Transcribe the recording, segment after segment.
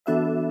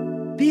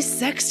Be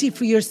sexy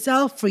for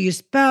yourself, for your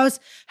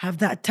spouse. Have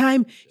that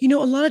time. You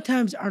know, a lot of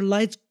times our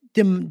lights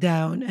dim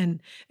down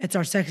and it's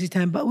our sexy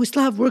time, but we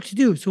still have work to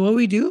do. So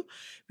what do?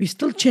 We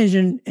still change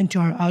into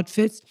our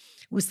outfits.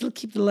 We still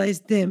keep the lights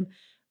dim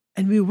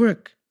and we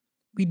work.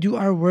 We do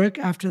our work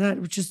after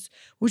that, which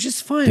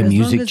is fine. The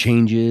music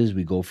changes.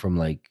 We go from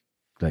like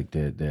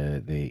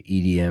the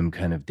EDM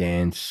kind of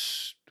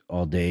dance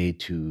all day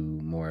to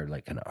more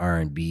like an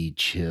R&B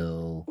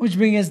chill. Which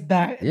brings us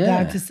back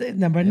down to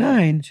number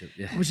 9,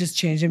 which is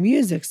change the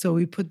music. So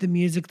we put the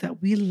music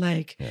that we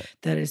like,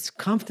 that is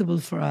comfortable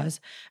for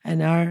us,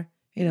 and our,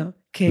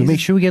 case. We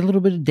make sure we get a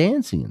little bit of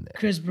dancing in there.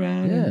 Chris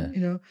Brown, and,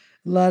 a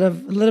little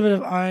bit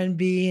of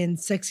R&B and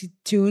sexy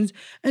tunes.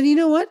 And you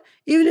know what?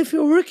 Even if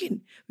we're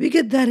working, we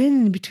get that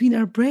in between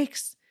our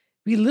breaks.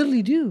 We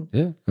literally do.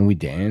 Yeah, and we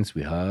dance,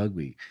 we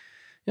hug,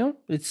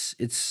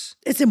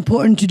 it's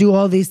important to do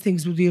all these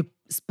things with your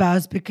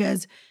spouse,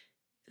 because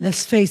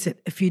let's face it,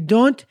 if you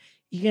don't,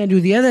 you can't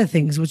do the other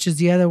things, which is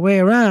the other way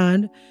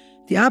around,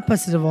 the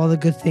opposite of all the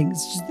good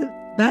things, just the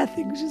bad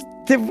things, just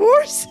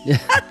divorce.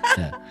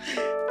 Yeah.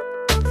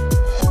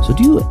 So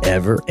do you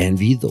ever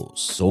envy those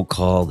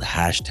so-called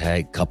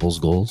hashtag couples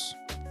goals?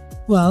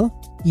 Well,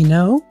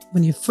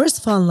 when you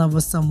first fall in love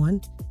with someone,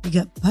 you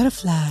get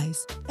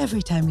butterflies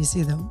every time you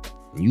see them.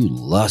 You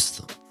lust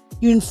them.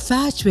 You're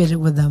infatuated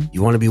with them.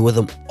 You want to be with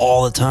them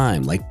all the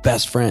time, like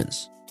best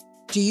friends.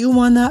 Do you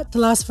want that to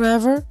last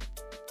forever?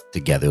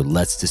 Together,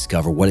 let's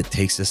discover what it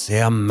takes to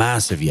say a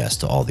massive yes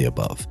to all the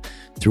above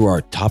through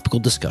our topical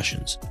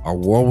discussions, our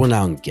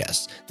world-renowned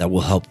guests that will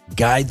help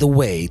guide the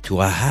way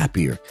to a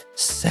happier,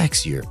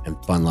 sexier, and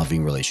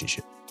fun-loving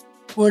relationship.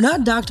 We're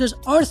not doctors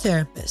or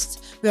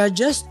therapists. We are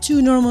just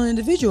two normal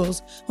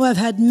individuals who have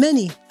had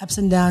many ups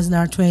and downs in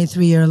our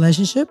 23-year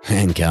relationship.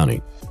 And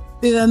counting.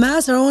 We've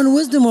amassed our own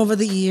wisdom over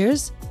the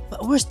years,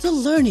 but we're still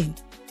learning,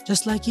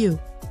 just like you.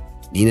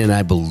 Nina and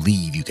I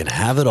believe you can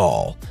have it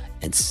all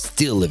and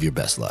still live your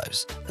best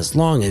lives, as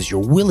long as you're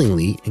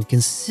willingly and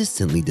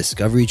consistently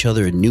discover each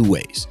other in new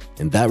ways.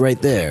 And that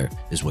right there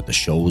is what the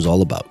show is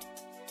all about.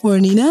 We're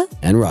Nina.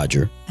 And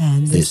Roger.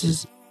 And this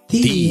is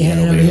The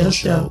Hannah Real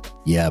Show.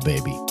 Yeah,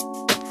 baby.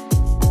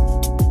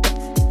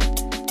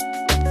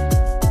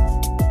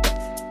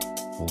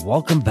 Well,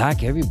 welcome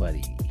back,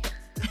 everybody.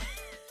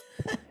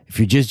 If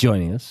you're just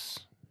joining us,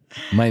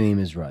 my name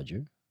is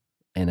Roger,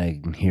 and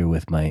I'm here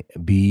with my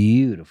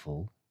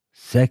beautiful,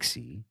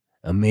 sexy,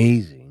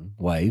 amazing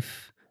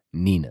wife,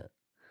 Nina.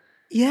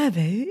 Yeah,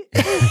 baby.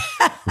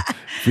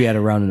 If we had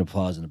a round of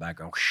applause in the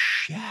background.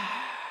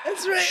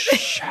 That's right.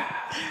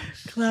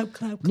 Clap,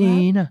 clap, clap.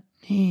 Nina.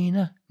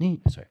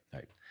 Sorry.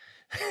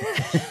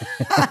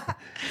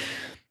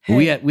 Hey.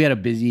 We had a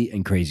busy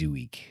and crazy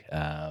week.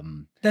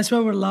 That's why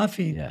we're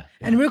laughing. Yeah.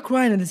 And we're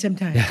crying at the same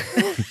time.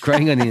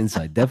 Crying on the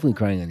inside. Definitely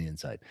crying on the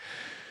inside.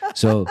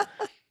 So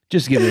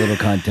just to give you a little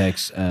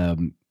context.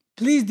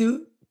 Please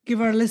do give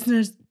our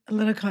listeners a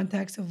little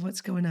context of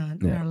what's going on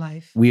in our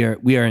life. We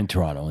are in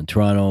Toronto, and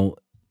Toronto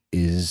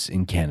is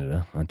in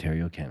Canada,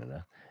 Ontario,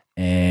 Canada.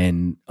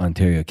 And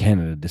Ontario,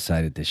 Canada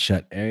decided to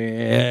shut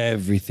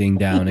everything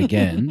down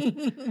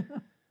again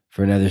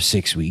for another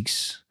 6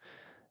 weeks.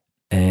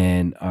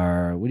 And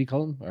our, what do you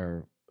call him?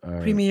 Our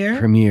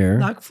Premier.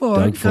 Doug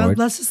Ford. God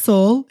bless his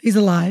soul. He's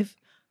alive.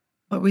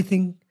 But we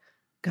think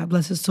God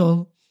bless his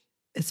soul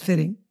is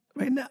fitting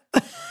right now.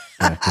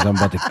 Yeah, because I'm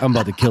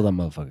about to kill that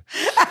motherfucker.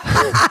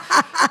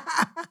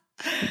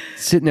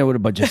 Sitting there with a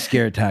bunch of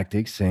scare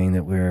tactics saying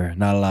that we're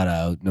not allowed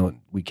out. No,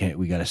 we can't.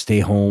 We got to stay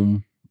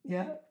home.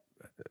 Yeah.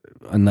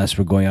 Unless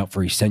we're going out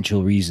for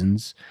essential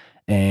reasons.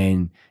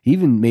 And he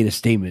even made a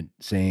statement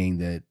saying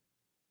that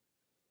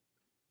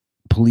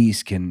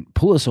police can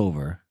pull us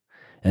over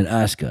and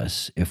ask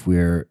us if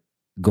we're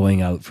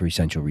going out for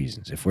essential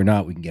reasons. If we're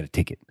not, we can get a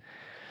ticket.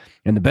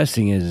 And the best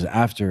thing is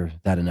after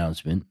that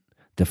announcement,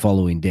 the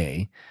following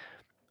day,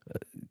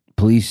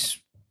 police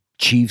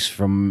chiefs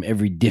from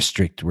every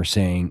district were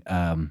saying,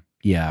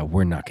 yeah,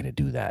 we're not going to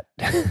do that.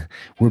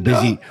 We're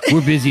busy. No.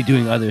 We're busy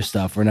doing other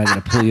stuff. We're not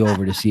going to pull you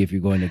over to see if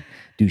you're going to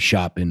do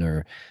shopping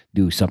or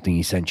do something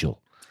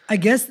essential. I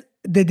guess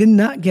they did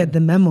not get the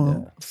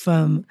memo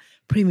from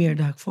Premier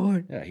Doug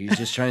Ford. Yeah, he was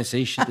just trying to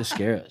say shit to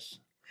scare us.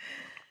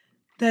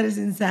 That is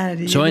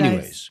insanity. So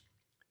anyways,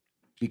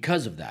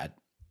 because of that,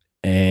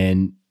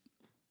 and,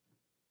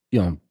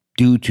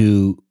 due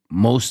to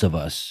most of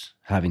us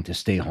having to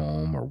stay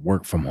home or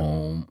work from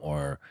home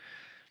or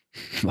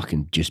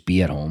fucking just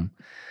be at home,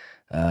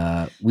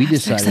 we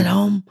decided sex at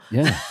home.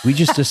 Yeah, we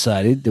just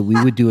decided that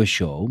we would do a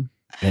show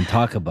and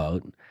talk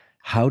about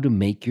how to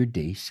make your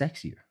day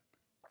sexier.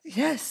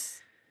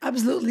 Yes,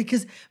 absolutely.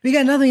 Because we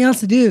got nothing else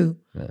to do.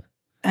 Yeah.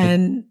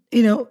 And,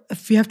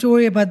 if you have to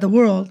worry about the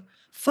world,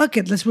 fuck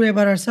it. Let's worry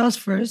about ourselves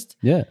first.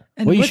 Yeah.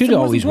 And well, you should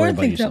always worry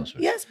about yourself first.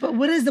 Yes, but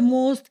what is the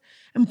most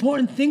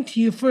important thing to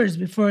you first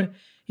before,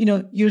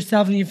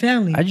 yourself and your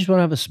family? I just want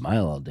to have a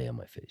smile all day on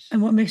my face.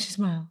 And what makes you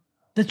smile?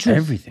 The truth.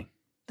 Everything.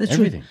 The truth.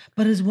 Everything.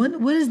 But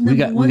what is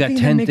number one thing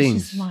that makes you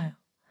smile?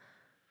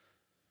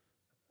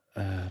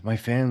 My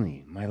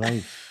family, my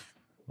life,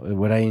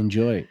 what I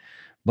enjoy.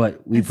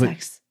 But we and put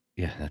sex.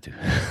 yeah, that too.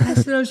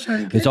 That's what I was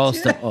trying to get It's all to.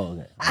 stuff. Oh,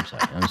 okay.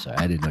 I'm sorry.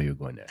 I didn't know you were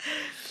going there.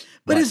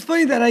 But it's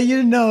funny that you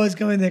didn't know I was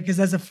going there because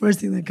that's the first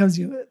thing that comes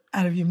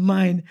out of your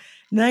mind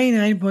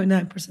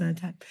 99.9% of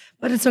the time.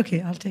 But it's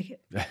okay. I'll take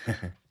it.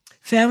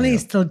 Family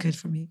is still good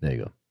for me. There you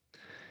go.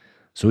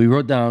 So we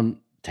wrote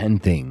down 10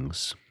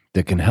 things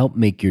that can help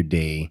make your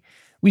day.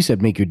 We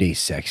said make your day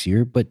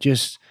sexier, but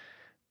just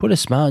put a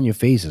smile on your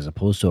face as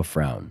opposed to a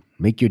frown.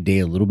 Make your day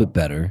a little bit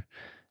better.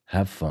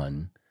 Have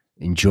fun.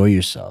 Enjoy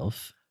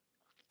yourself.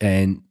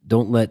 And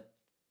don't let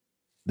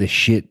the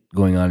shit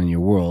going on in your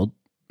world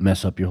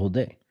mess up your whole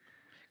day.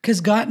 Because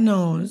God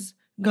knows,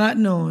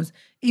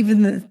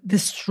 even the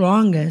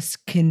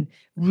strongest can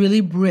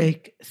really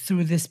break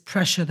through this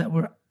pressure that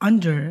we're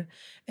under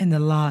in the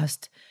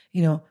last,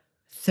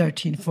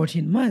 13,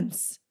 14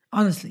 months.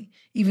 Honestly,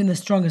 even the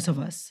strongest of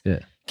us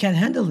can't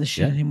handle this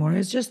shit anymore.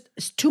 It's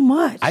too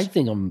much. I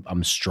think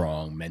I'm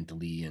strong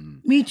mentally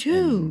and me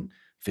too. And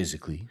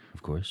physically,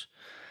 of course.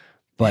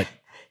 But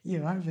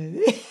you are,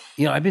 baby.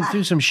 I've been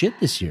through some shit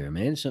this year,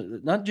 man. So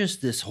not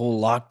just this whole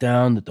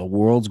lockdown that the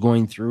world's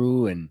going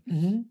through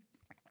and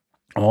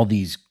all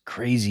these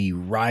crazy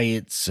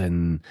riots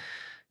and,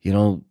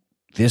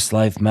 this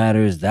life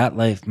matters, that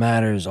life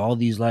matters, all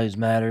these lives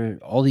matter,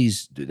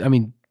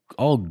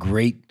 all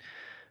great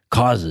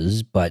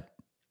causes, but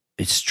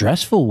it's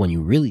stressful when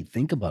you really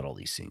think about all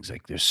these things.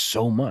 Like there's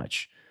so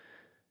much.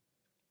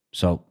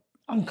 So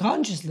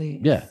unconsciously.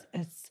 Yeah.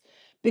 It's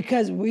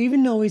because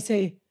even though we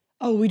say,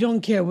 oh, we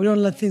don't care, we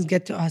don't let things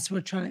get to us,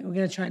 we're going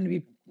to try to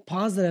be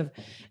positive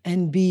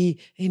and be,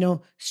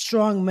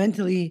 strong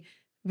mentally.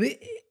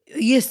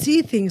 You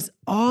see things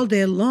all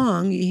day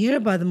long, you hear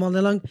about them all day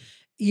long.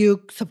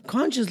 You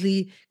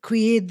subconsciously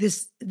create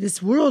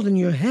this world in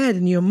your head,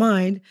 in your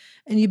mind,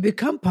 and you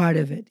become part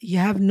of it. You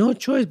have no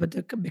choice but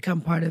to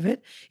become part of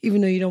it,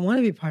 even though you don't want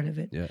to be part of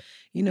it. Yeah.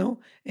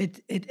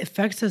 It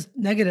affects us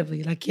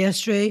negatively. Like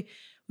yesterday,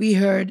 we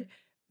heard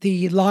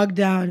the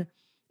lockdown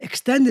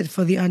extended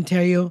for the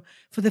Ontario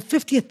for the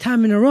 50th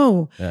time in a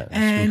row. Yeah,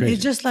 and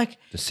it's just like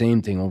the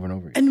same thing over and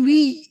over again. And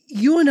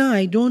you and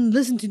I don't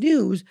listen to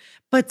news,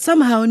 but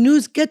somehow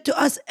news get to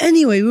us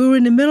anyway. We were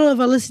in the middle of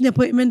a listing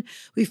appointment.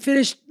 We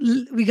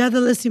got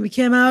the listing, we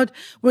came out,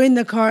 we're in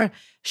the car.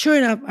 Sure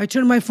enough, I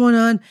turn my phone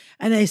on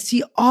and I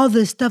see all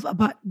this stuff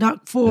about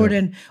Doug Ford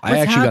and what's happening. I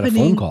actually got a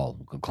phone call.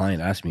 A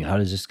client asked me, how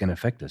is this going to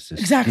affect us?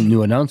 This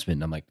new announcement.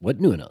 And I'm like, what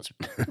new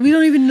announcement? We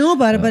don't even know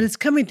about it, but it's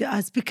coming to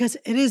us because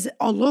it is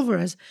all over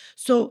us.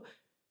 So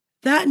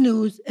that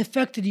news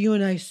affected you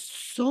and I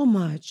so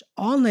much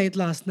all night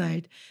last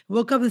night.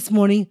 Woke up this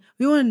morning.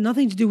 We wanted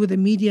nothing to do with the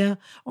media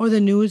or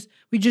the news.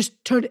 We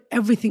just turned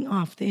everything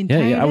off the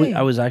entire day.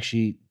 I was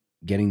actually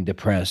getting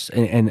depressed.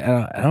 And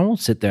I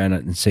won't sit there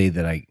and say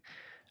that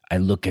I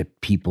look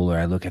at people or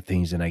I look at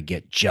things and I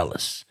get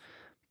jealous.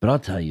 But I'll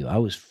tell you, I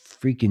was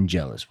freaking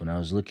jealous when I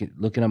was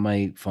looking at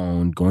my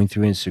phone, going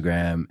through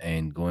Instagram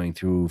and going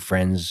through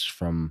friends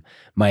from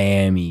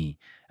Miami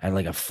at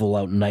like a full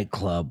out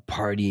nightclub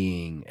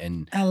partying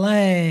and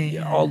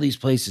LA, all these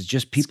places,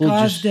 just people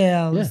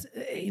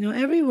Scottsdale,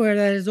 everywhere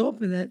that is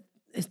open, that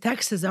is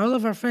Texas. All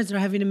of our friends are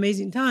having an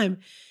amazing time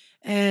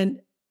and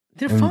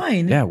they're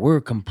fine. Yeah,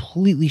 we're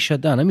completely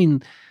shut down. I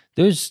mean,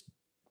 there's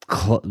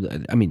I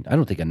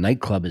don't think a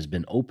nightclub has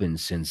been open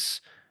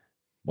since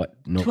what?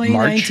 No,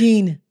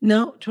 2019. March?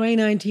 No,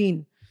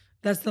 2019.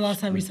 That's the last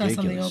time we saw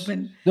something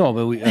open. No,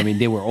 but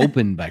they were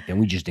open back then.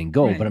 We just didn't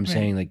go. But I'm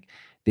saying like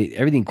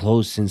everything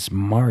closed since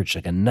March,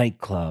 like a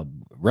nightclub,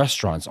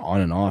 restaurants on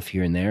and off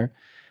here and there.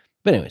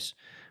 But anyways,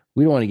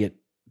 we don't want to get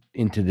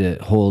into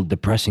the whole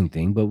depressing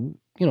thing, but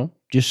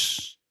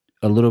just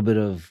a little bit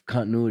of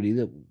continuity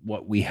that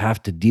what we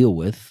have to deal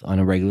with on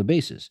a regular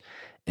basis.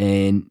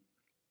 And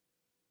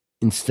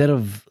instead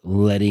of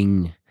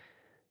letting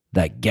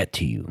that get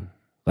to you,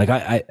 like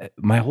I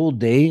my whole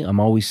day, I'm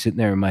always sitting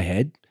there in my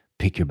head,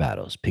 pick your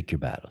battles, pick your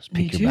battles,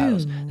 pick your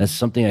battles. That's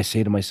something I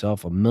say to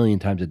myself a million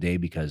times a day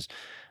because,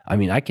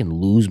 I can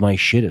lose my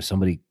shit if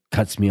somebody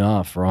cuts me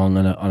off wrong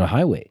on a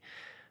highway.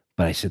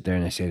 But I sit there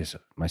and I say to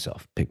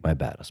myself, pick my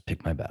battles,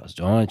 pick my battles.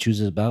 Do I want to choose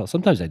this battle?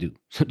 Sometimes I do.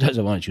 Sometimes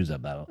I want to choose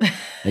that battle.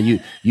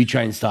 And you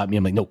try and stop me.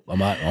 I'm like, nope,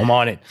 I'm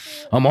on it.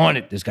 I'm on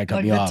it. This guy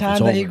cut me off. The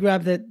time that you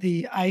grabbed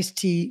the iced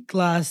tea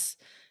glass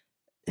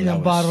in a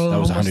bottle. That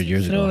was 100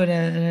 years ago. Throw it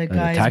at a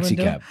guy's taxi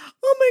window. cab.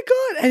 Oh my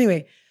God.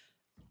 Anyway,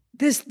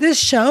 this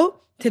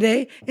show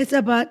today, it's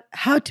about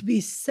how to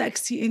be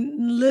sexy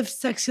and live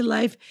sexy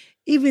life,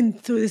 even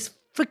through this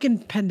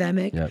freaking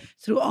pandemic,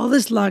 through all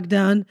this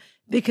lockdown,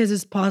 because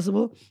it's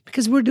possible,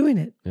 because we're doing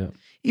it. Yeah.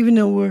 Even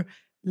though we're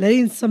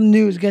letting some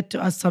news get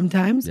to us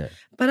sometimes. Yeah.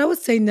 But I would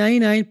say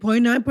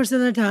 99.9% of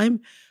the time,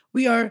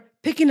 we are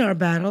picking our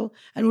battle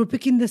and we're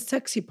picking the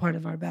sexy part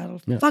of our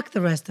battle. Yeah. Fuck the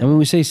rest of it. And when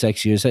we say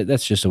sexy,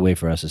 that's just a way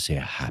for us to say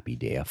a happy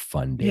day, a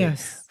fun day,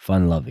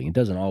 fun loving. It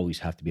doesn't always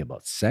have to be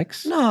about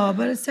sex. No,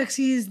 but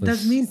sexy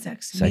doesn't mean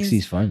sex. Sexy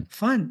is fun.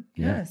 Fun,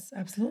 yes,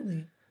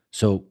 absolutely.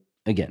 So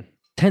again,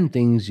 10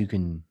 things you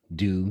can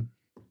do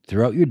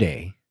throughout your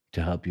day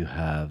to help you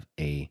have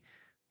a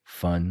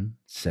fun,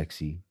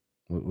 sexy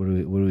What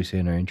do we say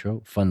in our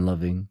intro? Fun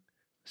loving,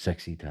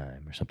 sexy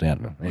time or something. I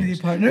don't know. With your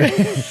Anyways.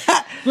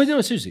 partner. But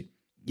no, seriously.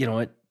 You know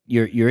what?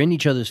 You're in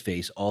each other's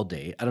face all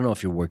day. I don't know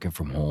if you're working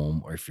from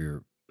home or if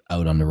you're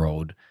out on the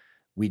road.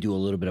 We do a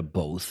little bit of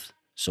both.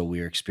 So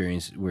we're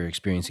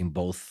experiencing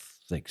both.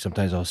 Like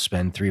sometimes I'll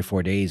spend 3 or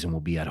 4 days and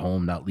we'll be at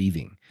home, not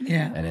leaving.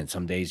 Yeah. And then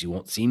some days you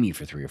won't see me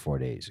for 3 or 4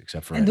 days,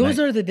 except for And at those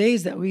night. are the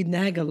days that we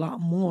nag a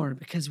lot more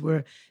because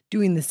we're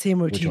doing the same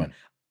Which routine. one?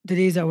 The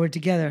days that we're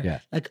together, Yeah.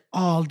 like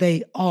all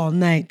day, all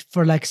night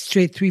for like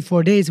straight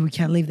 3-4 days, we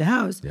can't leave the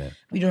house. Yeah.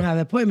 We don't have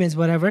appointments,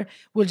 whatever.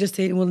 We'll just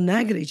stay and we'll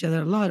nag at each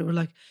other a lot. We're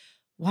like,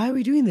 why are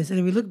we doing this? And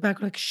then we look back,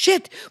 we're like,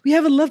 shit, we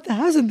haven't left the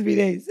house in 3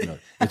 days. No,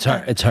 it's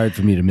hard. It's hard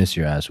for me to miss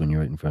your ass when you're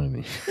right in front of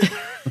me.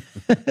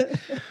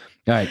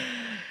 All right.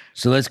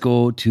 So let's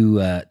go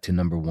to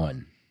number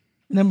one.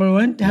 Number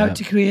one, how Yeah.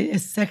 to create a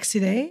sexy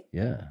day.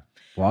 Yeah.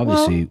 Well,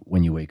 obviously,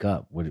 when you wake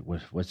up, what's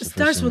the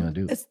first thing you want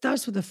to do? It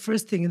starts with the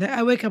first thing.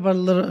 I wake up a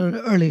little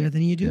earlier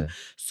than you do. Yeah.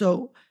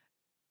 So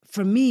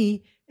for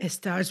me, it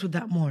starts with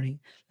that morning.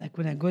 Like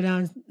when I go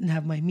down and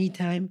have my me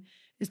time,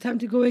 it's time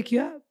to go wake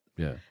you up.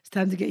 Yeah. It's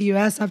time to get your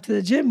ass up to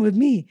the gym with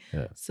me.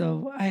 Yeah.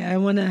 So I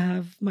want to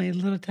have my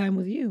little time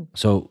with you.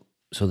 So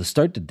to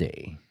start the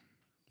day,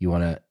 you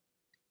want to,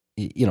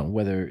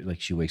 whether like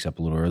she wakes up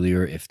a little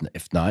earlier, if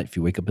not, if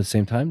you wake up at the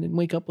same time, then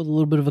wake up with a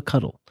little bit of a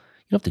cuddle.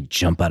 You don't have to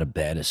jump out of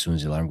bed as soon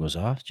as the alarm goes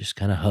off. Just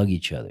kind of hug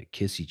each other,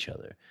 kiss each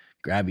other,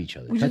 grab each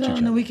other, We do touch that each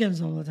on the other.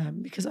 weekends all the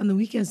time because on the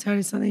weekends,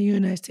 Saturday, Sunday, you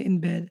and I stay in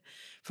bed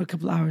for a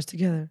couple hours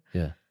together.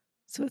 Yeah.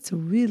 So it's a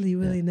really,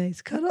 really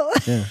nice cuddle.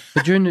 Yeah.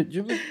 But during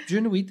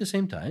the week, the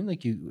same time,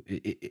 like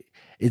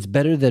it's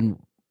better than,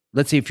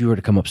 let's say if you were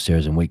to come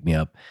upstairs and wake me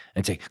up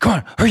and say, come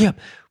on, hurry up.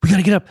 We got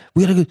to get up.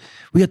 We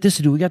got this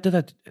to do. We got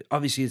that.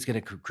 Obviously, it's going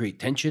to create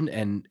tension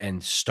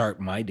and start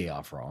my day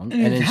off wrong.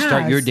 And And it then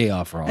start your has. day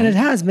off wrong. And it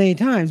has many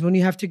times when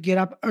you have to get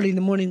up early in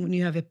the morning, when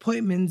you have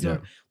appointments Yeah.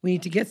 or we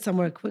need to get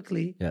somewhere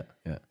quickly. Yeah.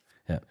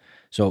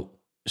 So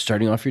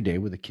starting off your day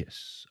with a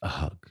kiss, a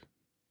hug,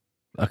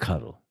 a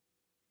cuddle,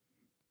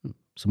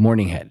 some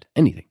morning head,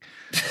 anything.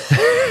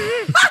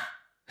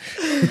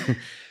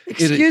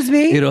 Excuse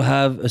me? It'll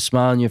have a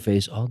smile on your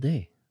face all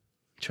day.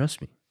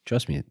 Trust me.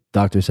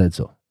 Doctor said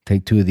so.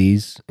 Take 2 of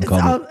these and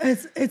call me.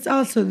 It's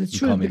also the call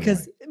truth me in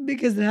the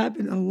because it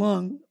happened a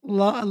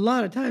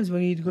lot of times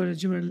when you need to go to the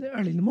gym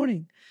early in the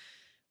morning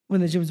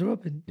when the gyms are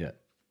open. Yeah.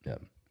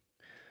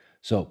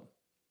 So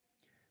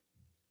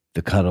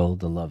the cuddle,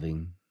 the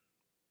loving,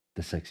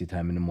 the sexy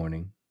time in the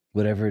morning,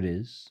 whatever it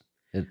is,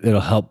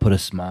 it'll help put a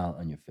smile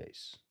on your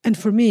face. And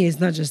for me, it's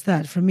not just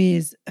that. For me,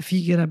 is if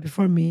you get up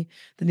before me,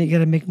 then you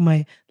gotta make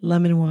my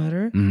lemon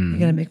water. You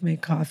gotta make my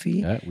coffee.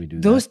 Yeah, we do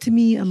Those that. to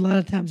me, a lot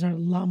of times are a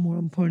lot more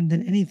important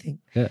than anything.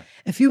 Yeah.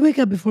 If you wake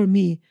up before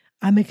me,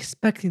 I'm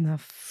expecting the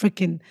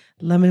freaking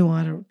lemon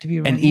water to be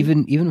ready. And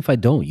even if I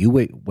don't, you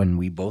wait when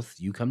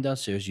you come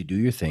downstairs, you do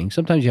your thing.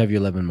 Sometimes you have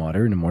your lemon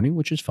water in the morning,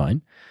 which is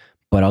fine.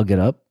 But I'll get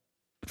up.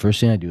 First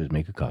thing I do is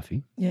make a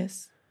coffee.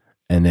 yes,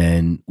 And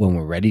then when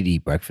we're ready to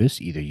eat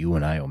breakfast, either you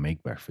and I will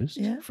make breakfast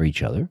Yeah. for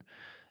each other.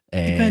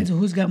 And depends on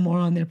who's got more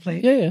on their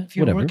plate. Yeah, If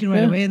you're whatever. working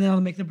right Yeah. away, then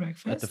I'll make the At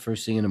breakfast. the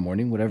first thing in the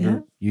morning, whatever Yeah.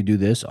 you do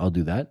this, I'll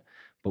do that.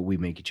 But we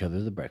make each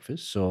other the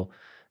breakfast. So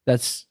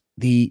that's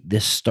the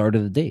start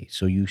of the day.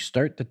 So you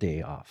start the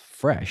day off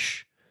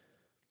fresh,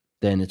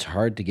 then it's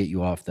hard to get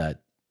you off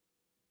that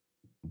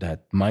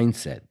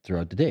mindset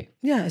throughout the day.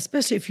 Yeah,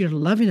 especially if you're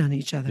loving on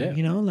each other,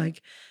 Yeah.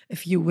 like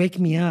if you wake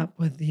me up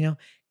with,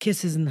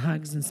 kisses and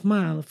hugs and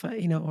smile, if I,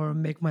 or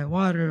make my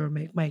water or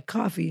make my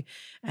coffee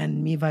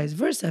and me vice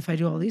versa, if I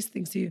do all these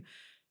things to you,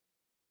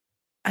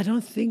 I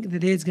don't think the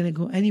day is going to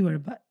go anywhere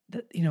but,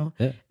 Yeah.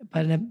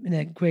 but in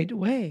a great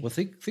way. Well,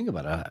 think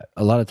about it.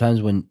 A lot of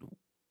times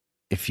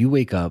if you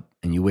wake up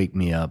and you wake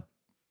me up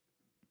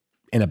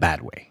in a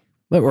bad way,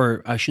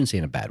 or I shouldn't say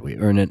in a bad way,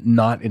 or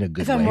not in a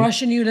good If way. I'm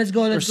rushing you, let's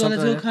go something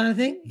like that, kind of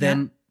thing.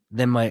 Yeah,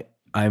 then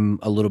I'm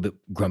a little bit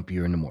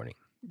grumpier in the morning.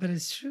 but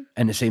it's true.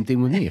 And the same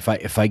thing with me.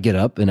 If I get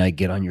up and I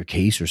get on your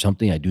case or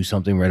something, I do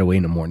something right away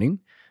in the morning,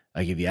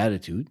 I give you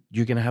attitude,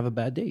 you're gonna have a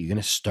bad day. You're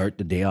gonna start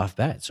the day off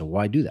bad. So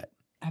why do that?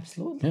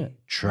 Absolutely. Yeah.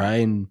 Try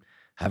and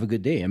have a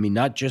good day. I mean,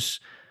 not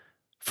just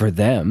for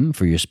them,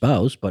 for your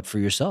spouse, but for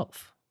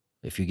yourself.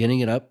 If you're getting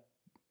it up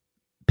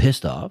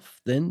pissed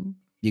off, then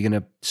you're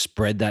gonna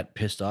spread that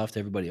pissed off to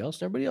everybody else,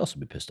 and everybody else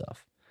will be pissed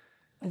off.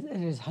 It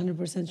is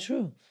 100%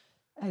 true.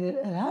 And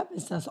it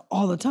happens to us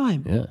all the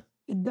time. Yeah.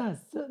 It does.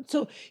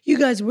 So you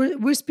guys,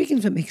 we're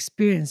speaking from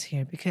experience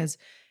here because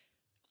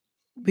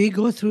we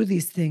go through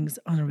these things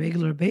on a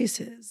regular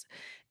basis.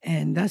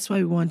 And that's why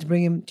we want to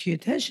bring them to your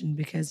attention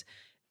because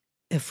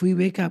if we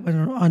wake up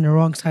on the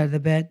wrong side of the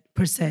bed,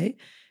 per se,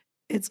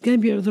 it's going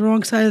to be the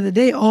wrong side of the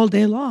day all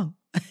day long.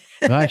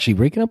 No, actually,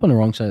 waking up on the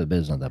wrong side of the bed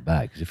is not that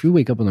bad. Because if you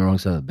wake up on the wrong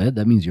side of the bed,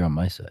 that means you're on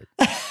my side.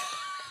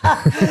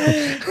 Well,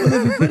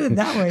 if you put it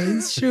that way,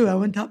 it's true.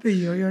 I'm on top of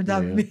you or you're on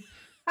top of me.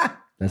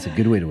 That's a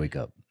good way to wake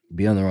up.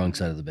 Be on the wrong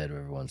side of the bed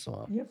every once in a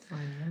while. You're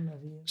fine. I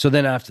love you. So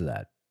then after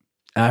that,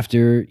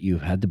 after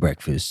you've had the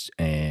breakfast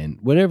and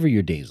whatever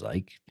your day's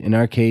like, in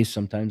our case,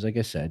 sometimes, like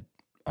I said,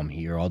 I'm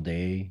here all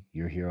day,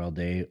 you're here all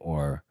day,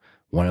 or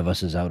one of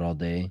us is out all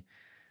day.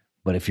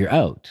 But if you're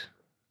out,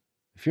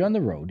 if you're on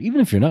the road,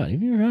 even if you're not,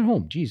 even if you're at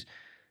home, geez,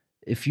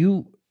 if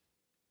you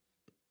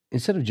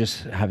instead of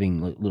just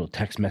having little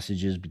text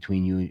messages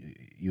between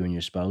you and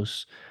your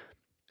spouse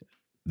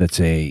that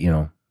say,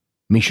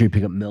 make sure you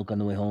pick up milk on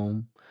the way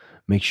home,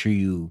 make sure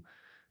you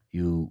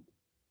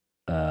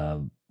uh,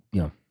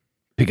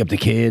 pick up the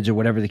kids or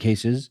whatever the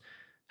case is,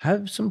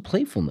 have some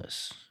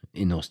playfulness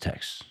in those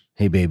texts.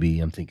 Hey, baby,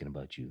 I'm thinking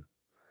about you.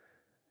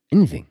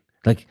 Anything.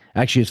 Like,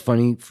 actually, it's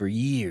funny, for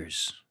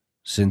years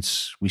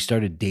since we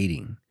started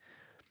dating,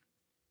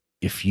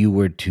 if you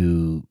were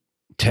to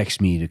text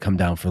me to come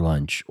down for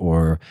lunch,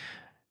 or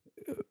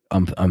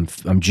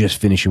I'm just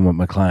finishing with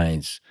my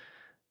clients,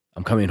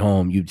 I'm coming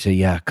home, you'd say,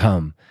 yeah,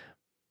 come.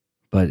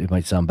 But it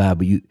might sound bad,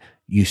 but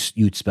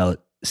you'd spell it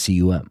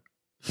C-U-M.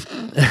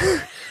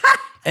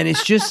 And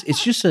it's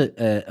just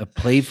a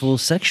playful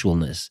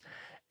sexualness.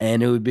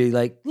 And it would be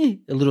like a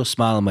little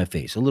smile on my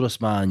face, a little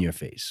smile on your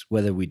face,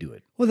 whether we do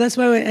it. Well, that's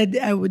why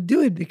I would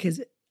do it, because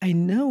I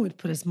know it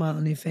put a smile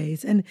on your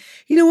face. And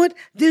you know what?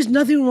 There's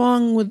nothing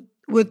wrong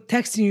with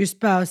texting your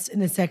spouse in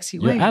a sexy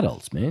way. You're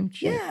adults, man.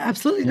 Shit. Yeah,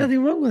 absolutely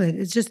nothing wrong with it.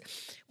 It's just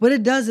what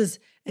it does is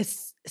it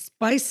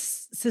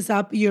spices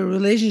up your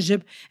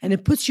relationship and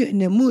it puts you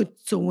in a mood.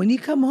 So when you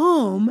come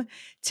home,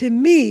 to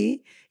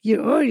me,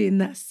 you're already in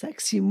that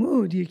sexy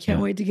mood. You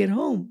can't wait to get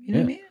home. You know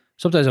what I mean?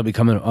 Sometimes I'll be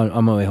coming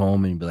on my way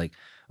home and you'd be like,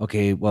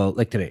 okay, well,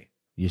 like today,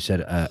 you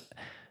said, I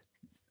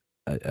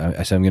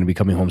said, I'm going to be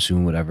coming home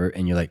soon, whatever.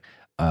 And you're like,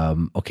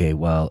 okay,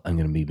 well, I'm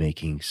going to be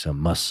making some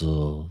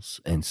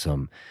mussels and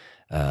some,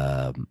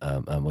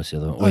 what's the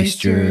other one?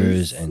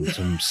 Oysters and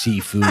some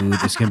seafood.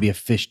 It's going to be a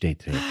fish day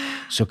today.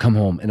 So come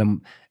home.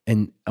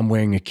 And I'm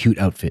wearing a cute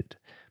outfit.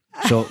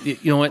 So you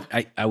know what?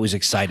 I was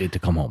excited to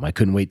come home. I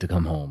couldn't wait to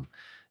come home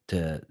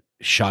to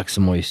shock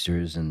some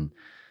oysters and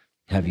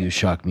have you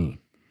shock me.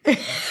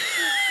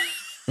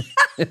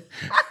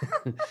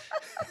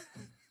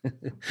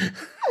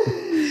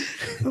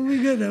 Oh my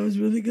God, that was a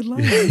really good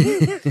line.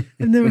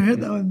 I've never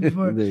heard that one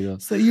before. There you go.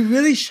 So you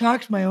really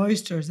shocked my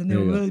oysters, and they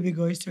were really big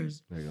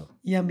oysters. There you go.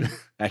 Yummy.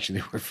 Actually,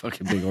 they were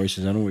fucking big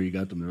oysters. I don't know where you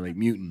got them. They're like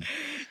mutant.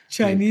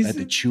 Chinese. I had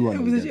to chew on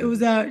them. It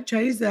was a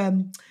Chinese.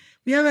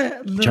 We have a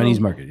little Chinese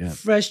market,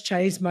 fresh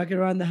Chinese market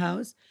around the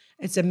house.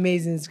 It's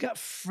amazing. It's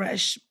got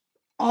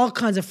all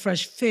kinds of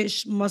fresh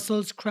fish,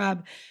 mussels,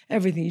 crab,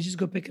 everything. You just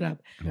go pick it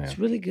up. Yeah. It's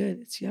really good.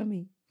 It's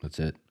yummy. That's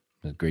it.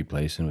 It was a great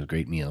place, and it was a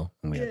great meal,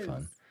 and we had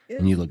fun. Yes.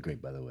 And you look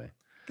great, by the way.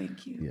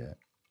 Thank you. Yeah.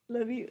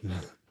 Love you.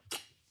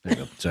 There you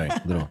go. Sorry,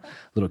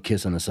 little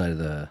kiss on the side of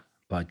the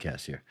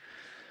podcast here.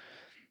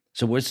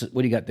 So what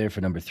do you got there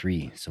for number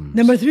 3?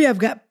 Number 3, I've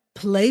got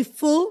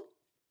playful,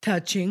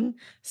 touching,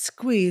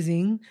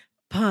 squeezing,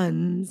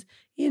 puns.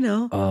 Okay.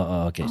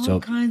 All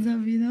kinds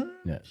of,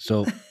 Yeah.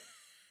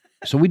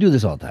 So we do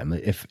this all the time.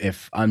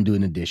 If I'm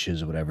doing the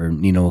dishes or whatever,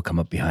 Nina will come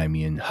up behind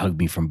me and hug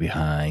me from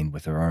behind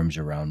with her arms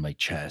around my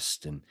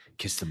chest and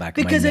kiss the back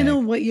of my neck. Because I know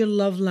what your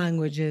love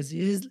language is.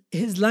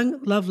 His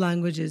love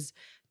language is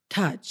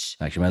touch.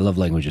 Actually, my love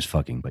language is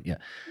fucking, but yeah.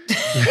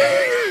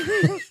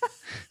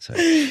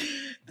 Sorry.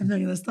 I'm not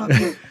going to stop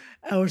you.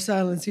 Our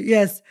silence here.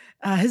 Yes,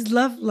 his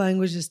love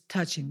language is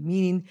touching,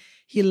 meaning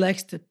he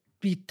likes to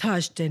be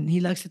touched and he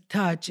likes to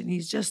touch and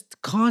he's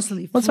just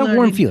constantly What's that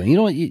warm feeling? You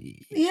know what?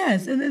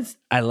 Yes, and it's...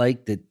 I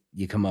like that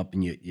you come up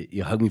and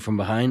you hug me from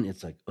behind.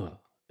 It's like, oh,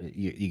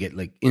 you get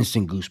like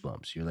instant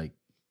goosebumps. You're like...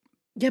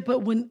 Yeah,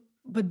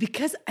 but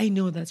because I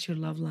know that's your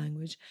love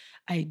language,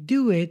 I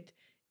do it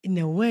in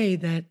a way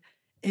that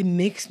it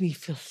makes me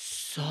feel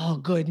so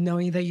good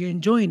knowing that you're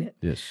enjoying it.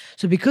 Yes.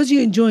 So because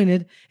you're enjoying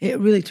it, it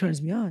really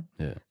turns me on.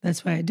 Yeah.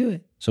 That's why I do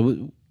it.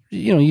 So...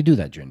 you do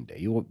that during the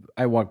day.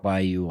 I walk by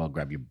you, I'll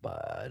grab your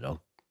butt,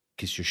 I'll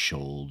kiss your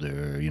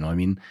shoulder. You know what I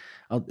mean?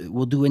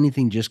 We'll do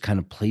anything, just kind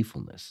of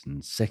playfulness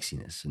and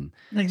sexiness. And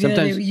like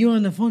sometimes you were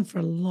on the phone for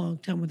a long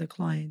time with a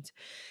client,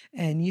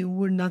 and you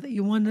want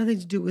nothing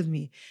to do with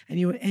me, and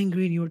you were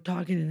angry and you were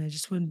talking, and I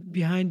just went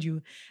behind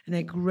you and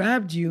I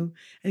grabbed you,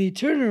 and you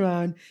turned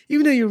around,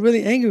 even though you're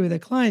really angry with a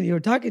client you were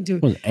talking to.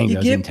 Well, anger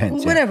was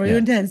intense. Whatever, you're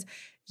intense.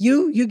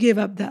 You gave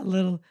up that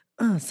little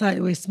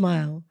sideways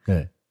smile.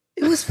 Yeah.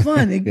 It was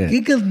fun. It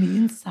giggled me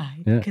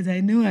inside because I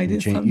knew I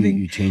did something.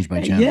 You changed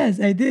my channel. Yes,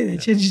 I did. I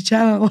changed the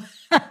channel.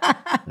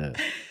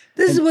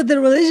 This is what the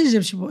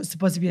relationship is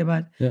supposed to be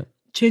about. Yeah.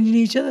 Changing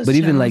each other's But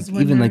even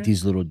channels like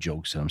these little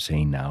jokes that I'm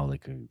saying now,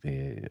 like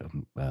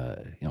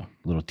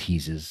little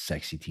teases,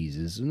 sexy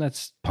teases, and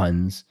that's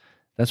puns.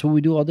 That's what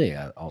we do all day.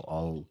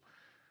 I'll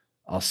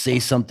say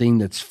something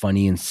that's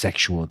funny and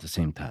sexual at the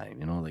same time.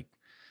 Like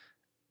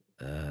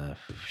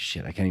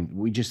shit. I can't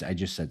even. I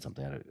just said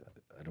something.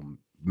 I don't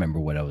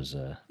remember what I was.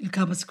 You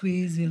cup of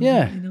squeeze.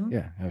 Yeah.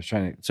 I was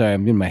trying to. Sorry,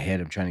 I'm in my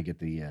head. I'm trying to get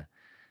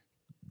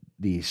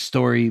the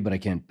story, but I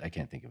can't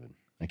think of it.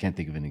 I can't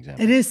think of an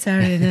example. It is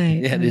Saturday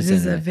night. Yeah, it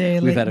is a very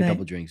late We've had night. a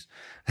couple drinks.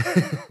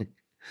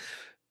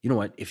 You know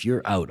what? If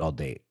you're out all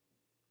day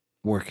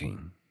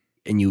working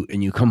and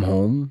you come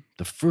home,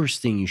 the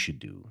first thing you should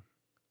do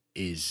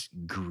is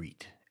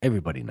greet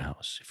everybody in the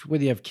house.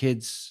 Whether you have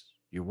kids,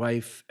 your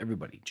wife,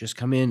 everybody, just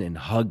come in and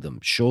hug them.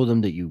 Show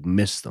them that you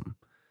miss them.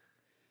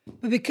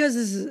 But because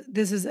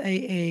this is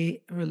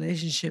a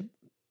relationship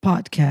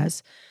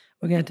podcast,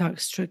 we're going to talk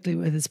strictly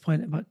at this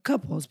point about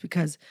couples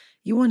because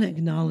you want to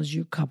acknowledge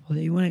your couple,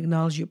 you want to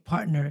acknowledge your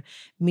partner,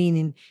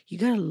 meaning you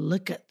got to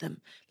look at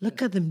them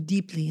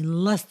deeply and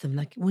lust them.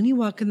 Like when you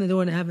walk in the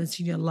door and I haven't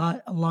seen you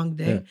a long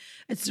day,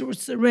 it's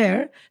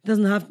rare. It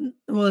doesn't have,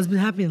 well, it's been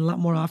happening a lot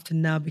more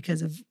often now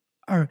because of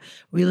our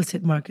real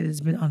estate market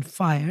has been on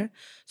fire.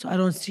 So I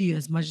don't see you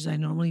as much as I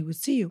normally would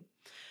see you.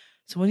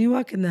 So when you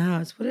walk in the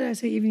house, what did I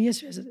say even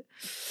yesterday? I said,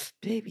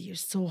 baby, you're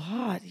so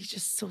hot. You're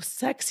just so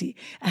sexy.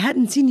 I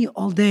hadn't seen you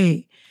all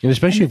day. And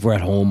especially if we're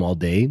at home all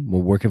day, we're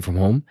working from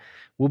home,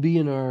 we'll be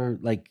in our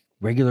like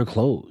regular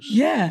clothes.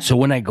 Yeah. So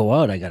when I go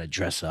out, I got to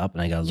dress up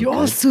and I got to look You're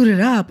all good. suited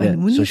up. Yeah.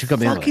 And when So you she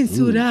come in, I'm fucking like,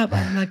 suit ooh. up,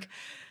 I'm like,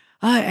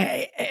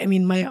 I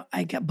mean,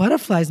 I got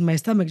butterflies in my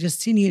stomach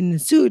just seeing you in the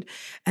suit.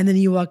 And then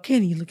you walk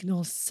in, you're looking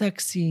all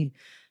sexy.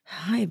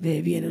 Hi,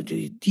 baby. And do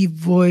your deep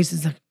voice.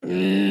 It's like,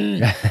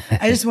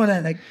 I just want to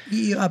like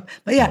eat you up.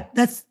 But yeah,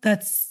 that's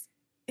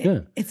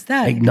it's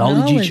that.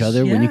 Acknowledge each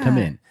other when you come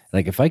yeah. in.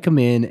 Like if I come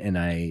in and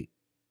I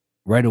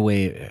right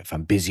away, if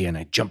I'm busy and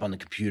I jump on the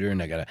computer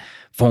and I got a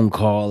phone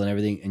call and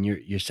everything, and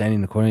you're standing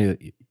in the corner,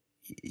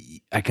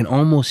 I can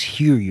almost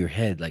hear your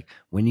head like,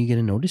 when are you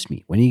gonna notice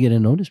me? When are you gonna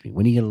notice me?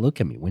 When are you gonna look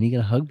at me? When are you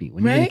gonna hug me?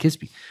 When are you gonna Right?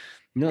 kiss me?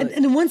 You know,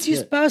 And once your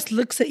spouse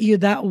looks at you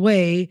that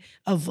way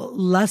of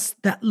lust,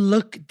 that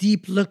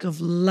deep look of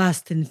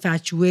lust and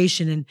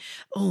infatuation, and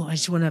I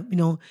just want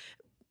to,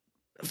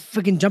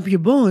 freaking jump your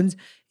bones,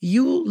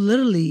 you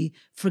literally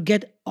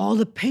forget all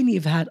the pain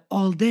you've had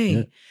all day.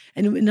 Yeah.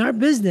 And in our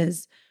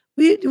business,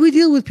 we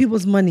deal with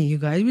people's money, you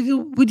guys. We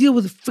deal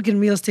with freaking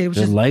real estate, which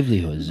their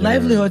is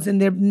livelihoods and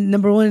their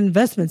number one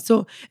investment.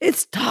 So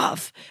it's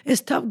tough.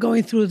 It's tough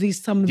going through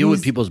some of deal these.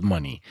 with people's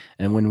money.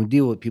 And when we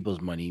deal with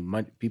people's money,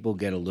 people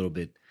get a little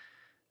bit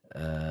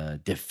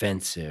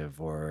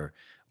defensive or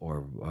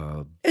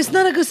It's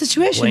not a good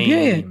situation, blame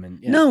period. and-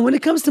 yeah. No, when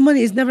it comes to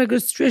money, it's never a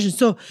good situation.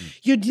 So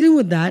you're dealing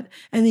with that,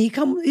 and then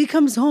he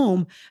comes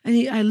home,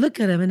 and I look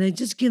at him, and I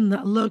just give him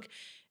that look,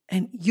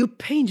 and your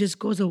pain just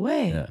goes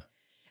away. Yeah.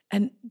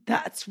 And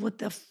that's what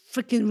the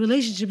freaking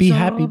relationship Be is all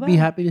happy. about. Be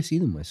happy to see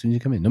them as soon as you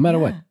come in. No matter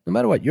what. Yeah. No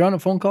matter what. You're on a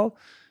phone call.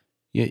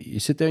 You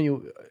sit there and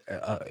you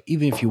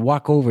even if you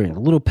walk over and a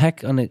little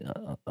peck on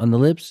the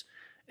lips,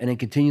 and then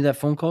continue that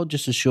phone call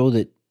just to show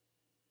that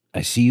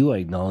I see you, I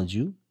acknowledge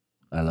you,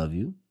 I love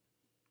you.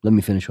 Let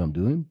me finish what I'm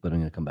doing, but I'm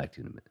gonna come back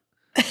to you in a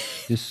minute.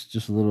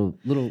 just a little.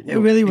 It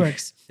really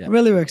works. Yeah. It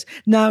really works.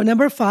 Now,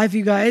 number 5,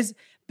 you guys,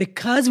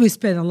 because we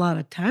spend a lot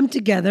of time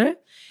together,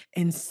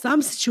 in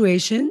some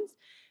situations,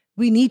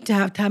 we need to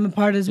have time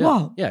apart as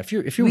well. Yeah, if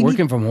you're We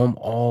working from home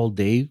all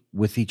day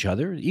with each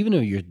other, even though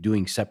you're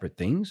doing separate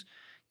things,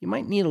 you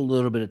might need a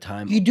little bit of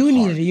time. You do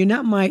need apart. it. You're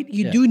not might.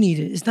 You do need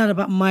it. It's not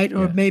about might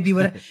or Yeah. maybe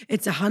whatever.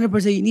 It's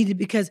 100% you need it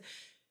because,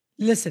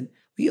 listen,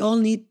 we all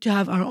need to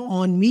have our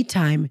own me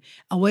time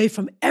away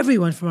from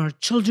everyone, from our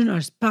children,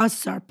 our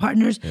spouses, our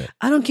partners. Yeah.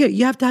 I don't care.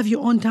 You have to have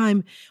your own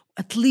time,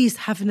 at least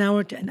half an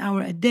hour to an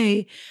hour a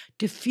day,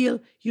 to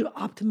feel your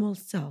optimal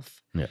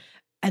self. Yeah.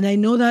 And I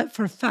know that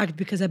for a fact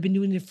because I've been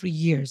doing it for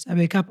years. I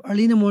wake up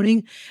early in the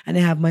morning and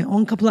I have my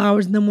own couple of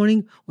hours in the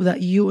morning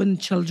without you and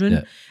children,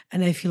 Yeah.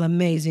 and I feel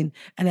amazing.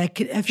 And I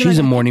feel She's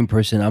a like morning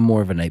person. I'm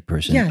more of a night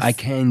person. Yes. I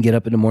can get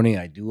up in the morning.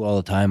 I do all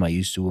the time. I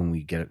used to when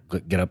we get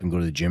up and go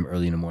to the gym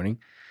early in the morning.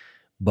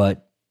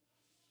 But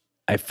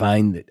I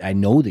find that I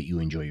know that you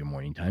enjoy your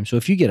morning time. So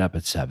if you get up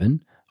at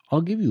 7,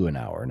 I'll give you an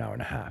hour and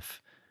a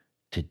half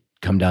to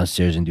come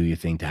downstairs and do your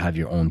thing, to have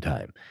your own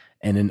time.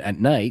 And then at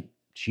night,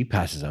 she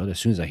passes out as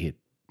soon as I hit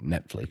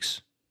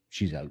Netflix.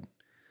 She's out.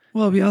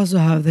 Well, we also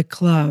have the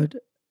cloud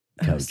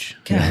Couch.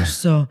 couch. Yeah.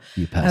 So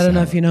You pass I don't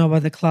know out. if you know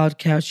about the cloud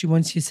couch.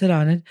 Once you sit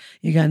on it,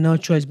 you got no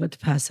choice but to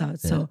pass out.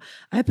 So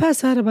I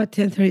pass out about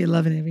 10:30,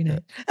 11 every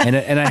night. and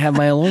I have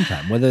my alone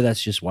time. Whether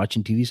that's just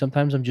watching TV,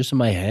 sometimes I'm just in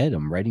my head.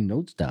 I'm writing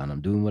notes down.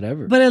 I'm doing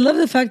whatever. But I love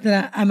the fact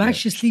that I'm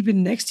actually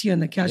sleeping next to you on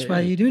the couch Yeah,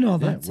 while yeah. you're doing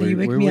all Yeah, that. So we're- you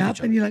wake we're me with up each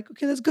and other. you're like,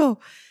 okay, let's go.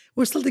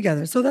 We're still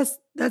together. So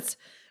that's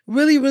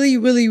really, really,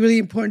 really, really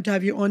important to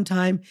have your own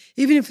time.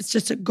 Even if it's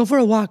just to go for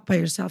a walk by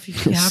yourself.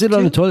 If you have Sit to.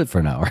 on the toilet for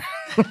an hour.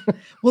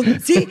 Well,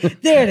 see,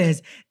 there it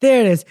is.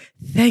 There it is.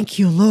 Thank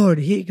you, Lord.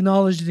 He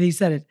acknowledged it. He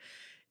said it.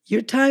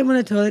 Your time on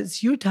the toilet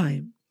is your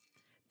time.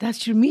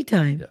 That's your me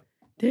time. Yeah.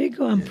 There you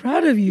go. I'm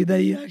proud of you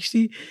that you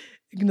actually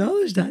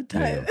acknowledged that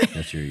time. Yeah,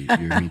 that's your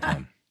me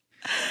time.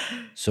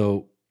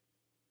 So,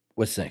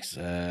 what's next?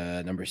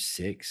 Number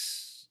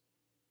 6.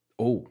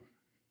 Oh,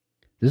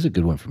 this is a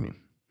good one for me.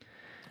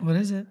 What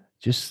is it?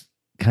 Just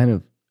kind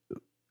of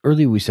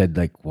earlier we said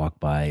like walk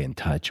by and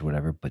touch or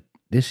whatever, but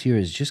this year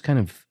is just kind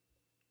of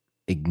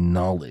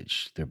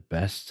acknowledge their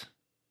best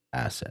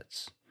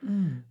assets.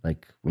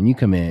 Like when I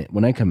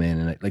come in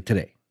and like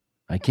today,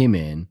 I came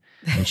in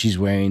and she's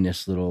wearing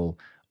this little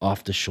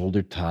off the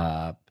shoulder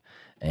top,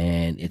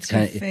 and it's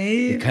your kind of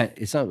fave?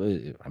 it's not.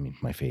 I mean,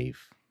 my fave.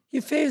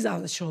 Your fave's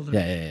out the shoulder.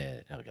 Yeah.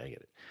 Okay, I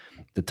get it.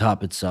 the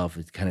top itself,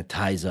 it kind of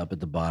ties up at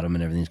the bottom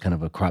and everything's kind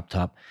of a crop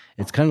top.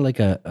 It's kind of like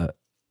a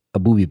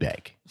booby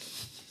bag.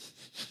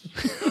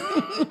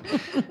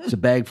 It's a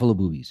bag full of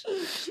boobies.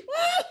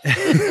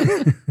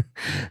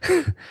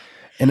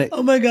 And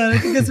Oh my God, I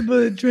think that's about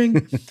a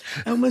drink.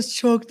 I almost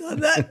choked on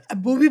that. A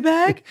booby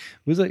bag? it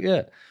was like,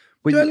 yeah.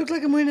 But Do I look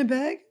like I'm wearing a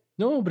bag?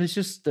 no, but it's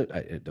just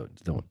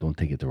don't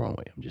take it the wrong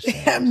way. I'm just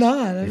saying. I'm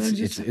not.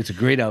 It's a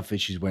great outfit.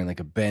 She's wearing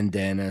like a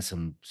bandana,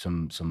 some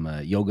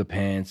yoga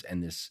pants,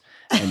 and this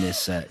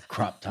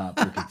crop top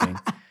looking thing.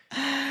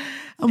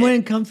 I'm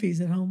wearing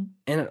comfies at home.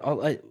 And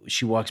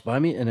she walks by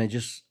me, and I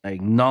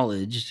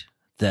acknowledged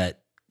that.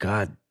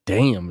 God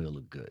damn, you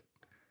look good.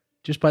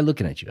 Just by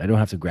looking at you, I don't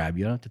have to grab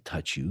you. I don't have to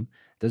touch you.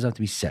 It doesn't have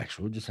to be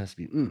sexual. It just has to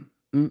be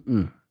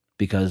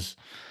because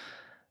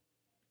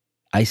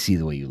I see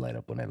the way you light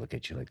up when I look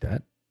at you like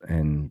that,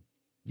 and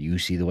you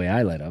see the way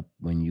I light up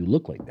when you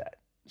look like that.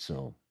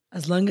 So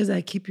as long as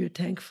I keep your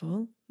tank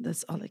full,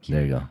 that's all I keep.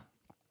 there you go.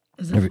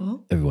 Is it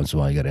full? Every once in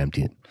a while, you got to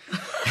empty it.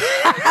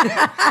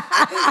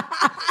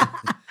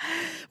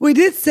 We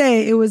did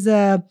say it was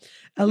a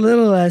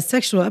little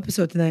sexual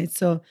episode tonight,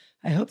 so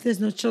I hope there's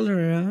no children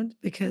around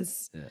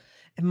because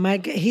it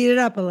might get heated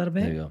up a little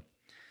bit. There you go.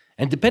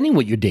 And depending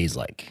what your day's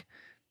like,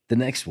 the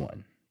next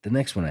one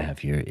I have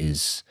here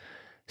is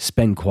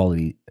spend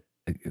quality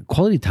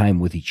time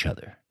with each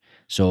other.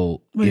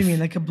 So what do you mean,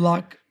 like a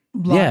block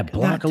block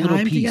a little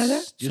time piece together?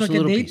 just So like a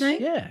little date piece.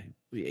 night?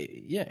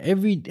 Yeah.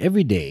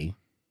 Every day,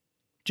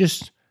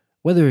 just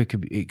whether it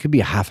could be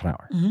a half an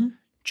hour,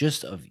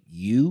 just of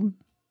you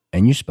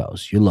and your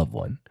spouse, your loved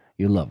one,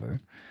 your lover,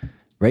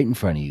 right in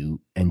front of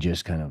you, and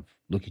just kind of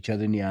look each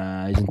other in the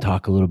eyes and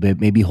talk a little bit,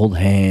 maybe hold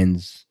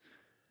hands,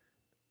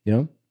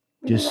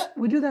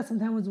 We do that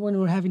sometimes when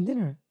we're having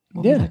dinner.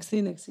 We'll be like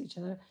sitting next to each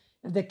other.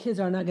 If the kids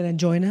are not going to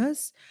join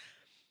us,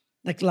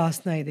 like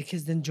last night, the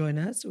kids didn't join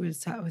us. We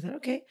thought,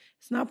 okay,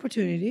 it's an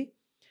opportunity.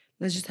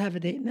 Let's just have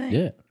a date night.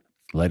 Yeah.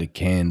 Light a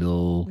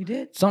candle. We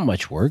did. It's not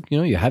much work.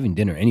 You're having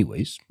dinner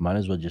anyways. Might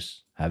as well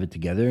just have it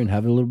together and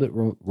have it a little bit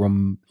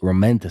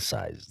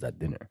romanticize that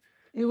dinner.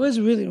 It was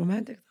really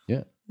romantic.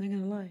 Yeah. Not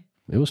going to lie.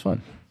 It was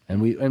fun.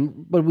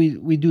 But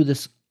we do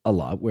this a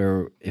lot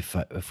where if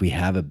we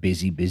have a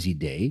busy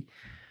day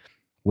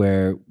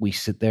where we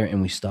sit there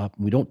and we stop,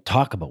 we don't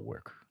talk about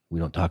work. We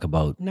don't talk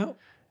about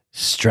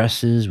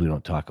stresses. We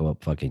don't talk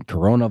about fucking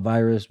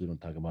coronavirus. We don't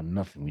talk about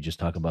nothing. We just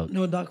talk about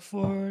no Doc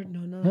Ford.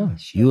 No.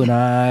 You and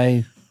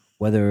I,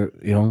 whether,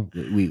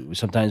 we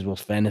sometimes we'll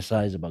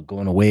fantasize about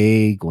going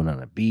away, going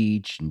on a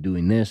beach and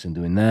doing this and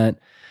doing that.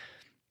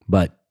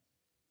 But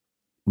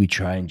we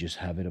try and just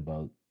have it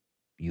about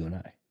you and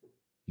I.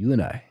 You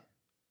and I.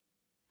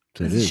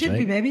 So it should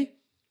be, baby.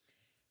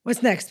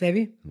 What's next,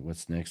 baby?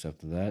 What's next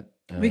after that?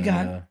 We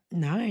got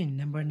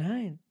number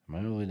 9. Am I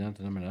all the way down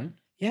to number 9?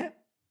 Yeah.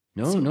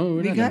 No,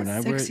 we're not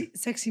number 9.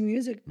 Sexy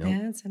music,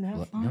 dance, and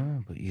have fun.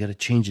 No, but you got to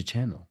change the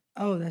channel.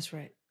 Oh, that's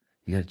right.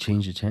 You got to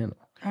change the channel.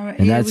 All right.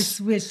 And we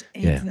switched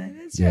 8 to 9.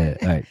 That's right.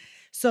 All right.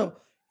 So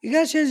you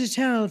got to change the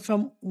channel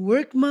from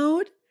work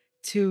mode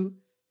to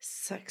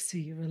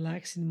sexy,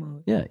 relaxing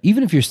mode. Yeah.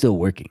 Even if you're still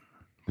working,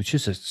 it's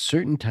just a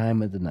certain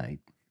time of the night.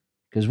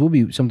 Because we'll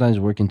be sometimes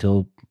working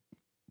till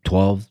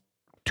 12,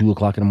 2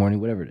 o'clock in the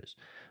morning, whatever it is.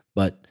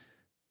 But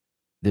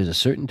there's a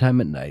certain time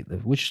at night,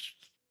 which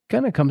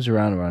kind of comes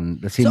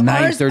around let's say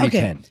 9:30,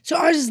 10. So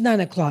ours is 9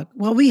 o'clock.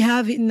 What we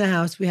have in the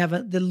house, we have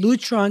the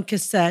Lutron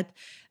cassette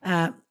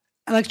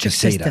electric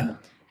system.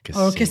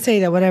 Or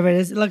Caseta, whatever it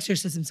is, electric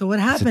system. So what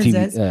happens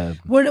is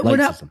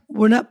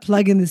we're not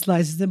plugging this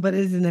light system, but it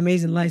is an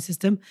amazing light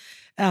system.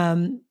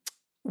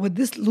 What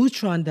this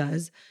Lutron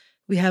does,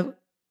 we have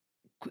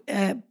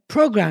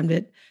programmed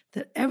it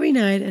that every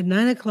night at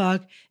 9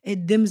 o'clock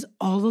it dims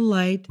all the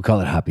light. We call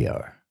it happy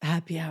hour.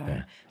 Happy hour.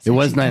 Yeah. It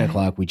was 9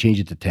 o'clock. We changed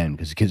it to 10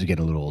 because the kids are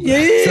getting a little older. Yeah,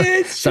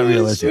 it's not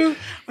realistic. True.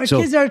 Our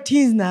kids are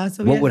teens now,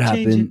 so what would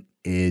happen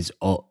is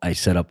I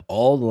set up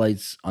all the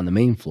lights on the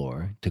main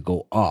floor to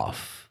go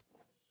off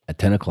at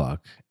 10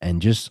 o'clock,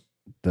 and just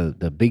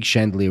the big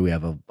chandelier we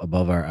have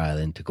above our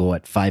island to go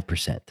at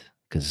 5%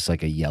 because it's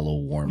like a yellow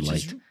warm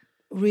light. Is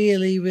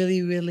really,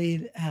 really,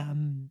 really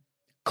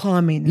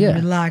calming and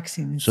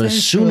relaxing. So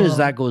as soon as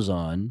that goes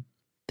on,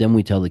 then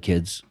we tell the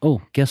kids,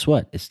 oh, guess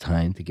what? It's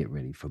time to get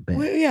ready for bed.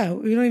 We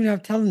don't even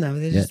have to tell them that.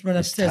 They just run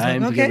upstairs. It's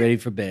time to get ready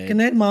for bed. Good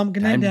night, Mom.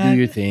 Good night, Dad. Time to do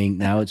your thing.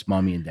 Now it's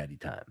mommy and daddy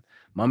time.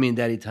 Mommy and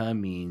daddy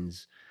time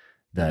means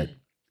that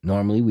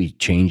normally we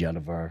change out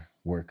of our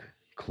work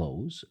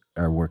clothes,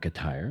 our work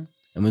attire,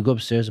 and we go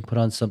upstairs and put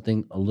on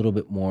something a little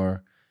bit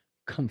more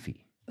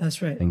comfy.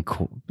 That's right. And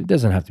cool. It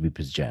doesn't have to be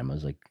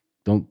pajamas. Like,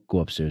 don't go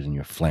upstairs in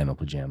your flannel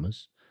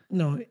pajamas.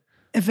 No.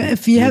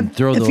 If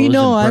you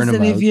know us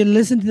and if you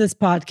listen to this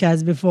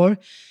podcast before,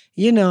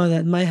 you know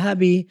that my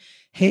hubby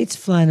hates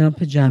flannel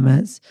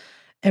pajamas.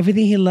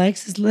 Everything he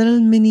likes is little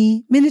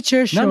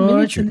miniature shorts. Not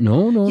miniature.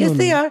 No. Yes,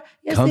 they are.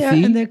 Yes, comfy, they are,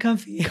 and they're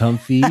comfy.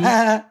 Comfy,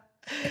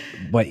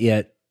 but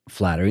yet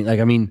flattering. Like,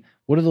 I mean,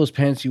 What are those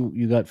pants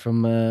you got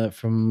from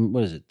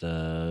what is it?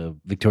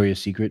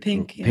 Victoria's Secret,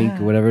 Pink, pink yeah.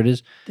 or whatever it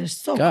is. They're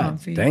so God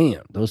comfy.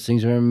 damn, those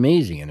things are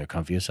amazing and they're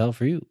comfy as hell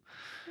for you.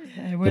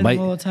 I wear them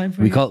all the time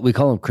for we you.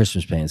 call them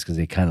Christmas pants because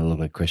they kind of look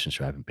like Christmas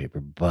wrapping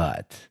paper.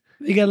 But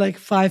We got like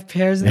 5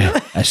 pairs of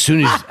them. as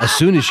soon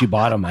as she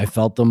bought them, I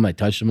felt them, I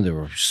touched them, they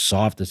were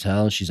soft as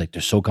hell. She's like,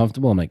 they're so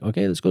comfortable. I'm like,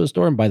 okay, let's go to the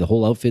store and buy the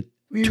whole outfit.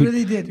 We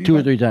really did. We two or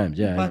bought- three times.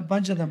 we Yeah, bought a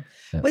bunch of them.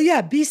 Yeah. But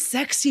yeah, be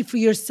sexy for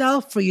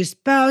yourself, for your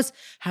spouse.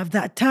 Have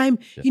that time.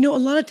 Yeah. You know, a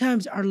lot of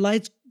times our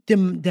lights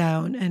dim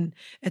down and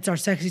it's our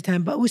sexy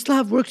time, but we still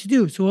have work to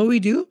do. So what we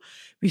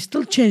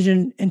still change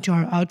into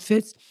our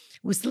outfits.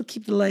 We still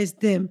keep the lights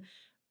dim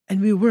and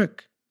we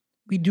work.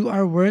 We do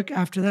our work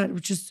after that,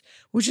 which is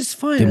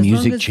fine. the as long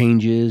music as-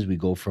 changes. We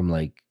go from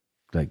like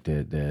the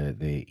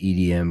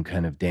EDM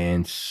kind of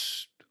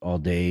dance all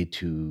day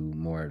to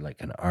more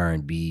like an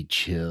R&B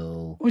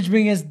chill. Which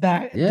brings us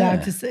back Yeah.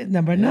 down to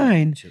number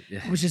 9. Chill,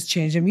 yeah. Which is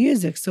change the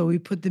music. So we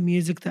put the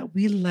music that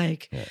we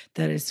like, Yeah.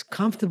 that is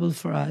comfortable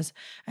for us,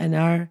 and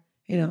our,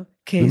 We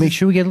case make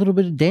sure we get a little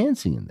bit of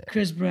dancing in there.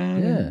 Chris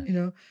Brown, Yeah. and,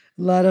 a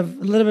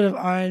little bit of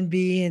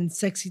R&B and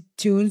sexy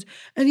tunes.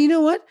 And you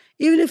know what?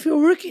 Even if we're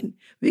working,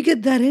 we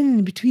get that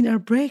in between our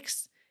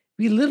breaks.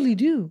 We literally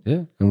do.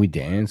 Yeah, and we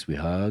dance, we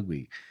hug,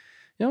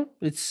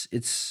 it's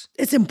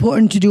It's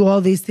important to do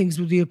all these things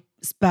with your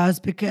spouse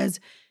because,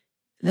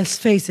 let's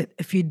face it,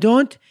 if you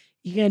don't,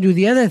 you're gonna do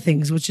the other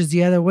things, which is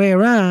the other way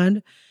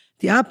around,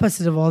 the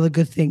opposite of all the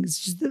good things,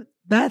 just the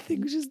bad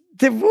thing, which is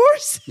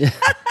divorce. yeah.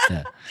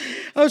 Yeah.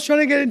 I was trying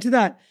to get into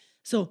that.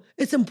 So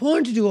it's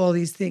important to do all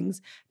these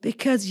things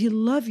because you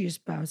love your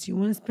spouse. You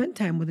want to spend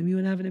time with them. You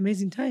want to have an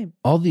amazing time.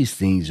 All these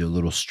things are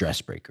little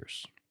stress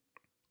breakers.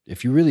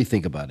 If you really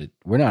think about it,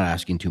 we're not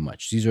asking too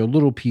much. These are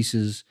little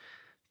pieces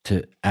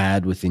to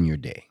add within your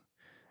day.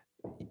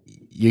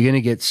 You're going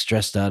to get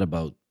stressed out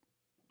about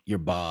your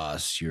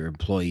boss, your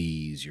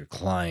employees, your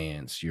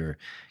clients, your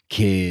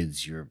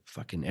kids, your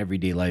fucking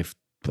everyday life,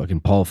 fucking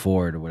Paul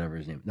Ford or whatever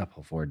his name, not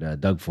Paul Ford,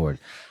 Doug Ford.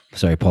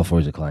 Sorry, Paul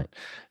Ford's a client.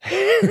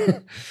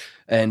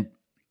 And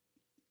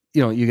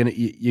you're going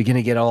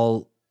to get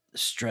all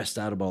stressed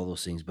out about all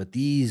those things, but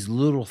these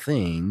little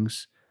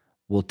things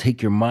will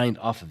take your mind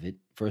off of it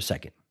for a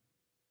second,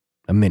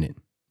 a minute,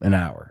 an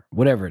hour,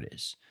 whatever it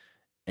is,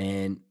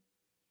 and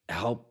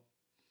help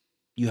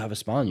you have a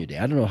smile on your day.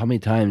 I don't know how many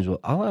times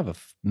I'll have a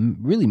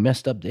really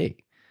messed up day,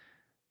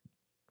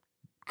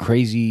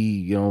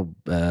 crazy,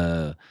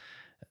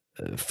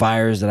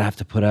 fires that I have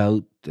to put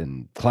out,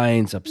 and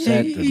clients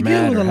upset, Yeah, or you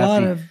mad, deal with or a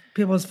lot happy, of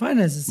people's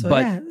finances. So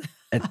But- yeah.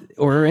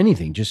 or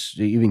anything, just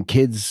even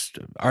kids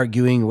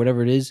arguing or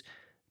whatever it is.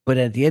 But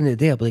at the end of the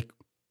day, I'll be like,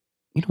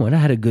 you know what? I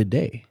had a good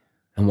day.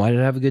 And why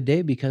did I have a good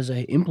day? Because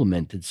I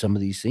implemented some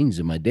of these things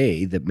in my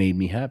day that made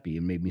me happy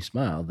and made me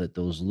smile, that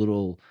those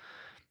little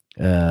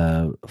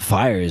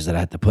fires that I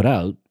had to put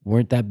out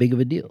weren't that big of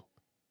a deal.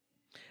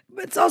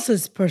 But it's also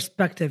his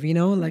perspective,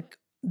 like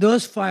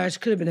those fires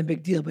could have been a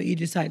big deal, but you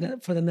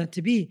decided for them not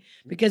to be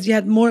because you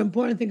had more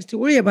important things to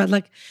worry about,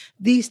 like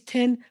these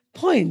 10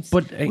 points.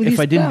 But with if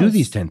your I didn't do spouse.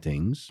 these 10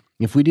 things,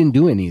 if we didn't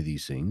do any of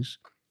these things,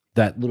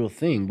 that little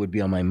thing would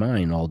be on my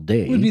mind all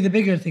day. Would be the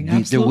bigger thing. There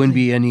Absolutely. wouldn't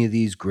be any of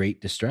these great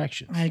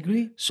distractions. I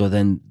agree. So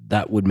then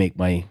that would make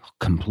my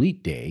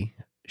complete day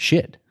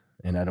shit,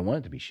 and I don't want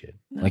it to be shit.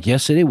 No. Like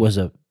yesterday was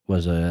a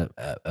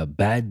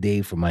bad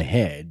day for my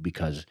head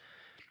because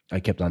I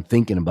kept on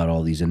thinking about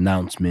all these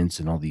announcements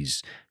and all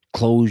these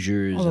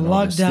closures All the and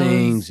all these lockdowns.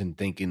 things, and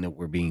thinking that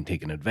we're being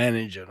taken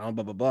advantage of, and all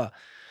blah blah blah.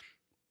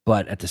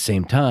 But at the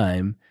same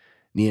time,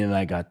 Nina and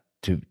I got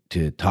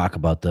to talk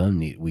about them.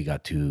 We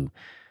got to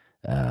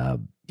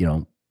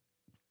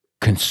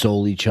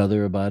console each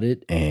other about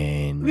it,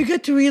 and We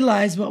got to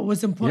realize what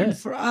was important Yeah.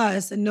 for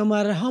us. And no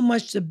matter how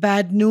much the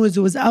bad news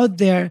was out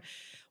there,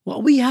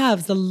 what we have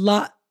is a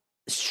lot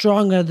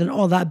stronger than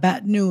all that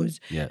bad news.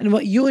 yeah. And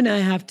what you and I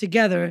have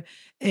together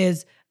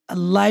is a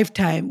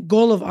lifetime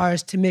goal of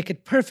ours to make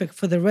it perfect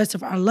for the rest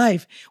of our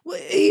life.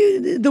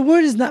 The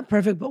word is not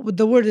perfect, but what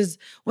the word is,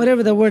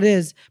 whatever the word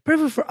is,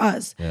 perfect for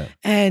us. Yeah.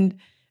 And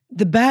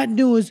the bad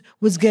news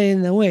was getting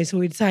in the way. So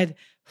we decided,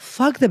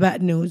 fuck the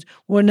bad news.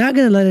 We're not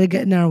going to let it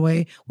get in our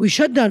way. We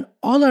shut down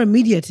all our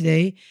media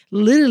today,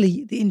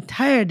 literally the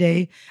entire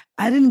day.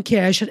 I didn't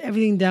care. I shut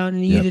everything down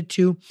and you Yep. did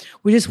too.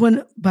 We just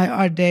went by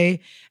our day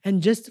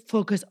and just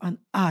focused on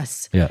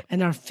us Yeah.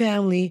 and our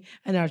family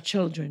and our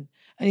children.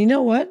 And you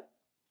know what?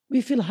 We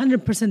feel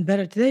 100%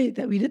 better today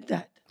that we did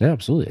that. Yeah,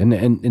 absolutely.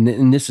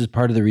 And this is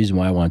part of the reason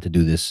why I wanted to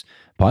do this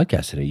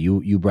podcast today.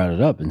 You brought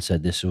it up and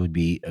said this would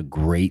be a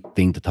great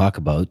thing to talk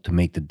about to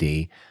make the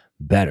day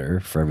better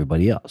for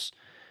everybody else.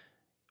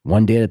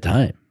 One day at a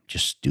time.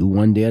 Just do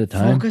one day at a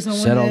time. Focus on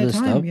set one all day at a this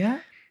time. stuff. Yeah.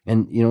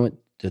 And you know what?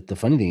 The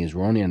funny thing is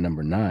we're only on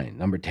number 9.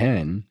 Number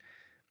 10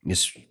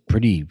 is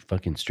pretty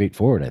fucking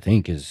straightforward, I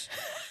think, is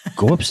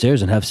go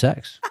upstairs and have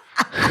sex.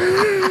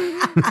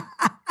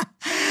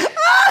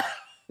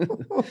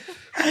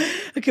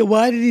 Okay,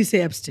 why did he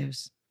say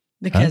upstairs?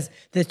 Because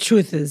the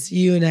truth is,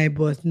 you and I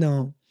both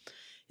know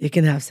you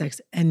can have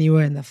sex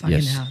anywhere in the fucking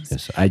Yes, house.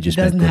 yes. I just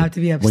It doesn't meant have to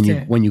be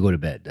upstairs. when you go to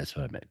bed. That's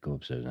what I meant. Go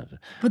upstairs.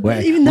 But Well,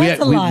 even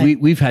that's a lie.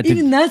 We've had to.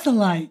 Even that's a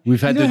lie.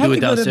 We've had You to don't do have it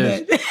to go to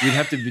downstairs. bed. We'd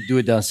have to do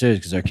it downstairs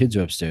because our kids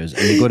are upstairs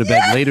and they go to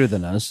bed later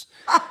than us.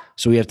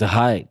 So we have to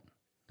hide.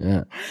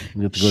 Yeah.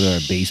 We have to go to our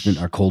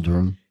basement, our cold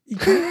room. You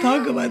can't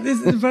talk about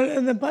this in front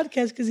of the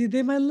podcast because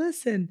they might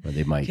listen. Or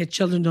they might. Okay,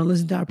 children don't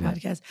listen to our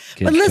podcast. Kids,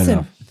 But turn listen,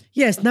 off.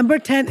 yes, number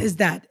 10 is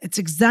that. It's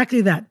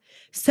exactly that.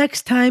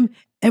 Sex time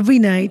every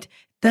night.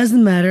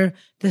 Doesn't matter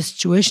the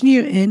situation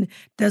you're in.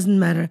 Doesn't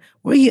matter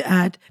where you're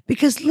at.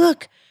 Because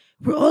look,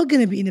 we're all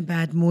going to be in a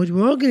bad mood.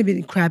 We're all going to be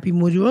in a crappy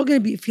mood. We're all going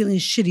to be feeling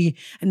shitty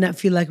and not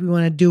feel like we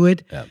want to do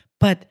it. Yeah.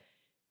 But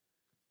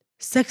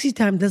sexy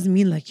time doesn't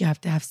mean like you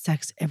have to have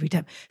sex every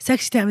time.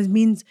 Sexy time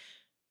means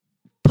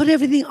put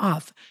everything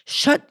off.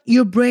 Shut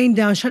your brain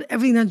down. Shut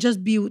everything down.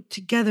 Just be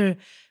together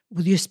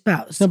with your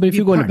spouse. No, but if your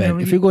you're going to partner, bed,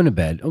 with if you're going to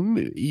bed,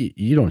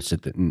 you don't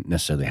sit there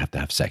necessarily have to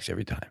have sex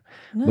every time.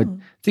 No. But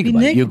think Be about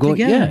it. naked You're going,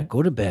 together.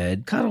 go to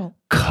bed,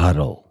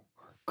 Cuddle.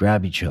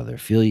 grab each other,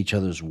 feel each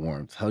other's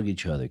warmth, hug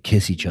each other,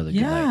 kiss each other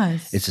goodnight.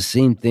 Yes. It's the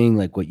same thing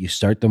like what you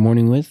start the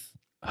morning with: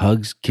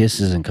 hugs,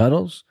 kisses, and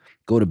cuddles.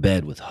 Go to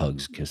bed with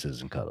hugs,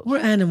 kisses, and cuddles. We're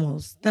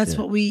animals. That's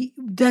Yeah.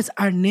 that's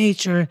our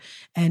nature,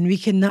 and we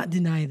cannot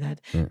deny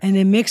that. Yeah. And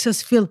it makes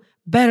us feel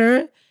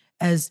better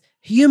as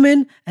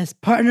human, as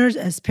partners,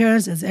 as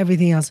parents, as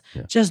everything else.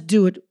 Yeah. Just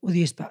do it with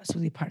your spouse,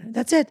 with your partner.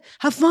 That's it.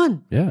 Have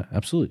fun. Yeah,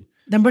 absolutely.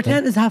 Number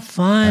 10 is have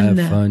fun.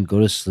 Have fun. Go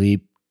to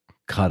sleep.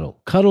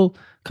 Cuddle.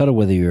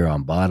 Whether you're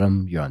on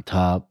bottom, you're on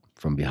top,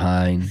 from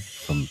behind,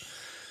 from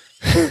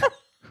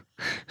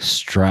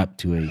strapped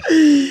to a.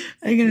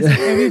 Are you gonna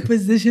say every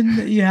position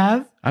that you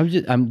have?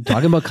 I'm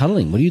talking about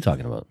cuddling. What are you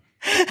talking about?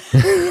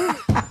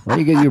 Why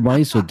you get your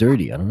mind so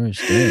dirty? I don't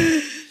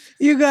understand.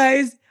 You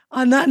guys,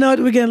 on that note,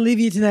 we're gonna leave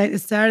you tonight.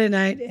 It's Saturday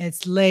night.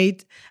 It's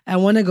late. I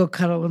want to go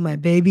cuddle with my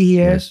baby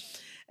here. Yes.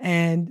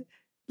 And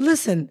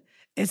listen,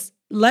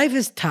 life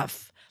is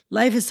tough.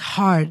 Life is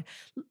hard.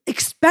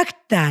 Expect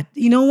that.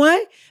 You know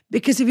why?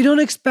 Because if you don't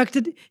expect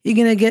it, you're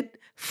gonna get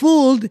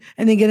fooled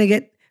and you're gonna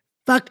get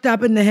fucked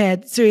up in the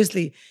head.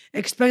 Seriously,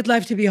 expect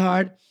life to be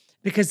hard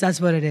because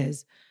that's what it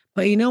is.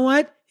 But you know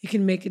what? You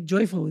can make it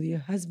joyful with your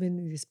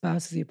husband, with your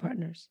spouse, with your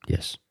partners.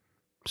 Yes.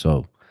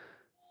 So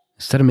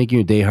instead of making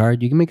your day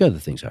hard, you can make other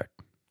things hard.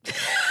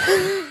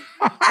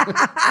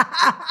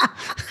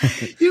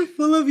 You're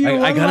full of your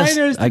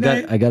one-liners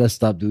today. I gotta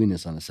stop doing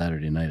this on a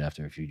Saturday night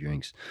after a few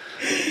drinks.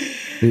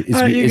 It's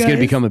All right, you gonna guys.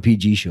 become a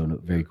PG show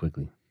very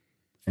quickly.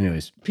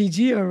 Anyways,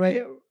 PG or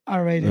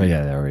R-rated? oh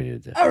yeah, I already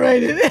did that.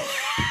 R-rated.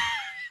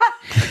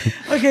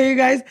 Okay, you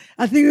guys.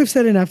 I think we've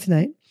said enough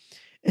tonight.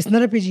 It's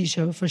not a PG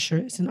show for sure.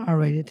 It's an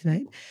R-rated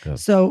tonight. Yeah.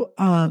 So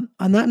on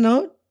that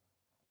note,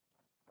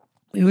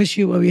 we wish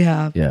you what we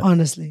have. Yeah.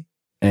 Honestly.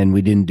 And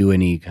we didn't do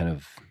any kind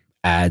of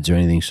ads or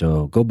anything.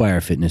 So go buy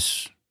our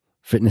fitness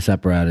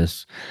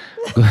apparatus.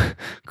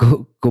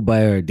 go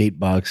buy our date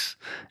box.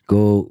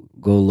 Go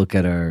look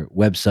at our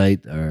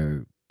website,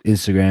 our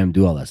Instagram.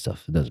 Do all that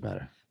stuff. It doesn't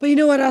matter. But you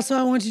know what? Also,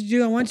 I want you to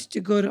do. I want you to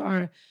go to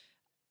our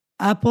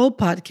Apple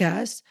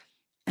podcast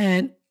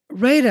and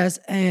rate us.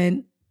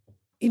 And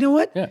you know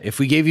what? Yeah. If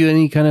we gave you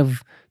any kind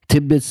of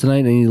tidbits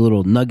tonight, any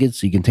little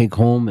nuggets you can take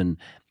home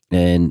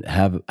and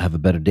have a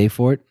better day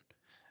for it,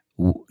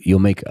 you'll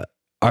make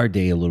our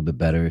day a little bit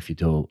better if you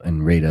do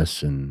and rate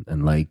us and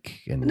like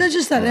and Not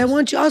just that. I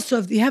want you also,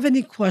 if you have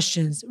any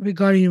questions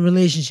regarding your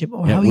relationship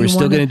or how we're you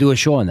still want going to do a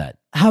show on that.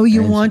 how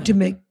you And- want to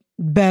make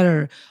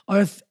better,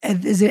 or if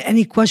is there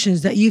any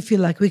questions that you feel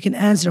like we can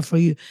answer for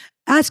you,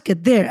 ask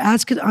it there.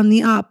 Ask it on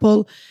the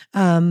Apple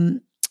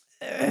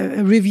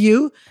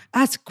review.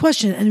 Ask a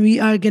question, and we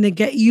are gonna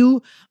get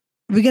you.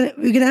 We're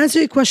gonna answer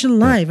your question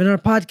live in our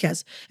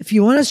podcast. If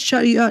you want us to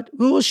shout you out,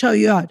 we will shout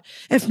you out.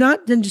 If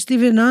not, then just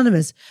leave it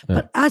anonymous.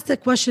 But ask the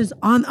questions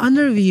on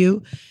the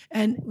review,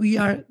 and we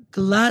are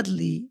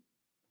gladly,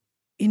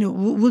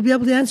 we'll be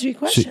able to answer your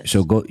questions.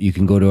 So you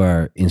can go to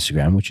our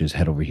Instagram, which is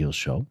Head Over Heels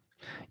Show.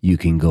 You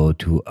can go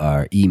to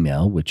our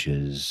email, which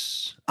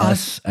is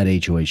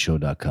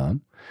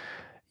us@hohshow.com.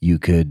 You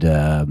could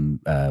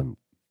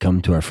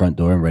come to our front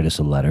door and write us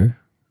a letter.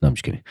 No, I'm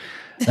just kidding.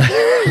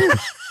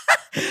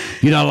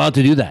 You're not allowed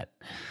to do that.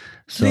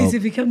 So, Please,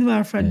 if you come to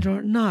our front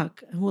door,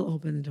 knock, and we'll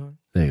open the door.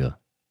 there you go.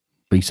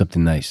 Bring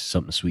something nice,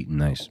 something sweet and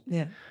nice.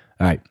 Yeah.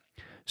 All right.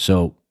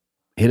 So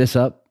hit us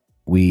up.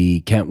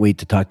 We can't wait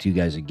to talk to you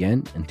guys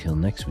again. Until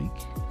next week.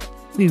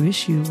 We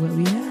wish you what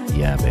we had.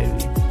 Yeah,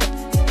 baby.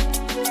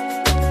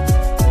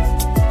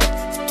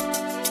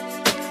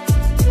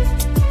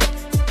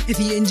 If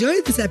you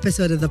enjoyed this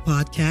episode of the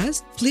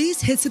podcast, please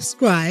hit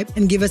subscribe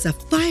and give us a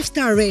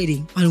 5-star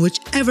rating on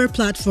whichever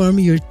platform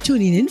you're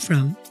tuning in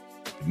from.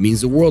 It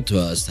means the world to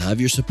us to have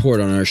your support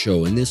on our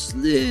show in this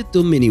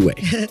little mini way.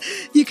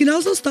 You can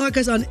also stalk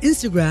us on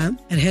Instagram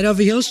at Head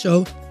Over Heels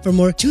Show for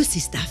more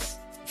juicy stuff.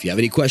 If you have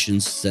any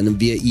questions, send them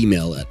via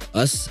email at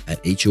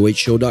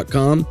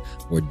us@hohshow.com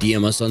or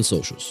DM us on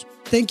socials.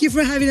 Thank you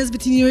for having us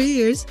between your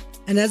ears.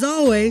 And as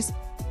always,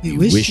 we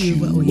wish you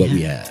what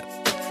we have. have.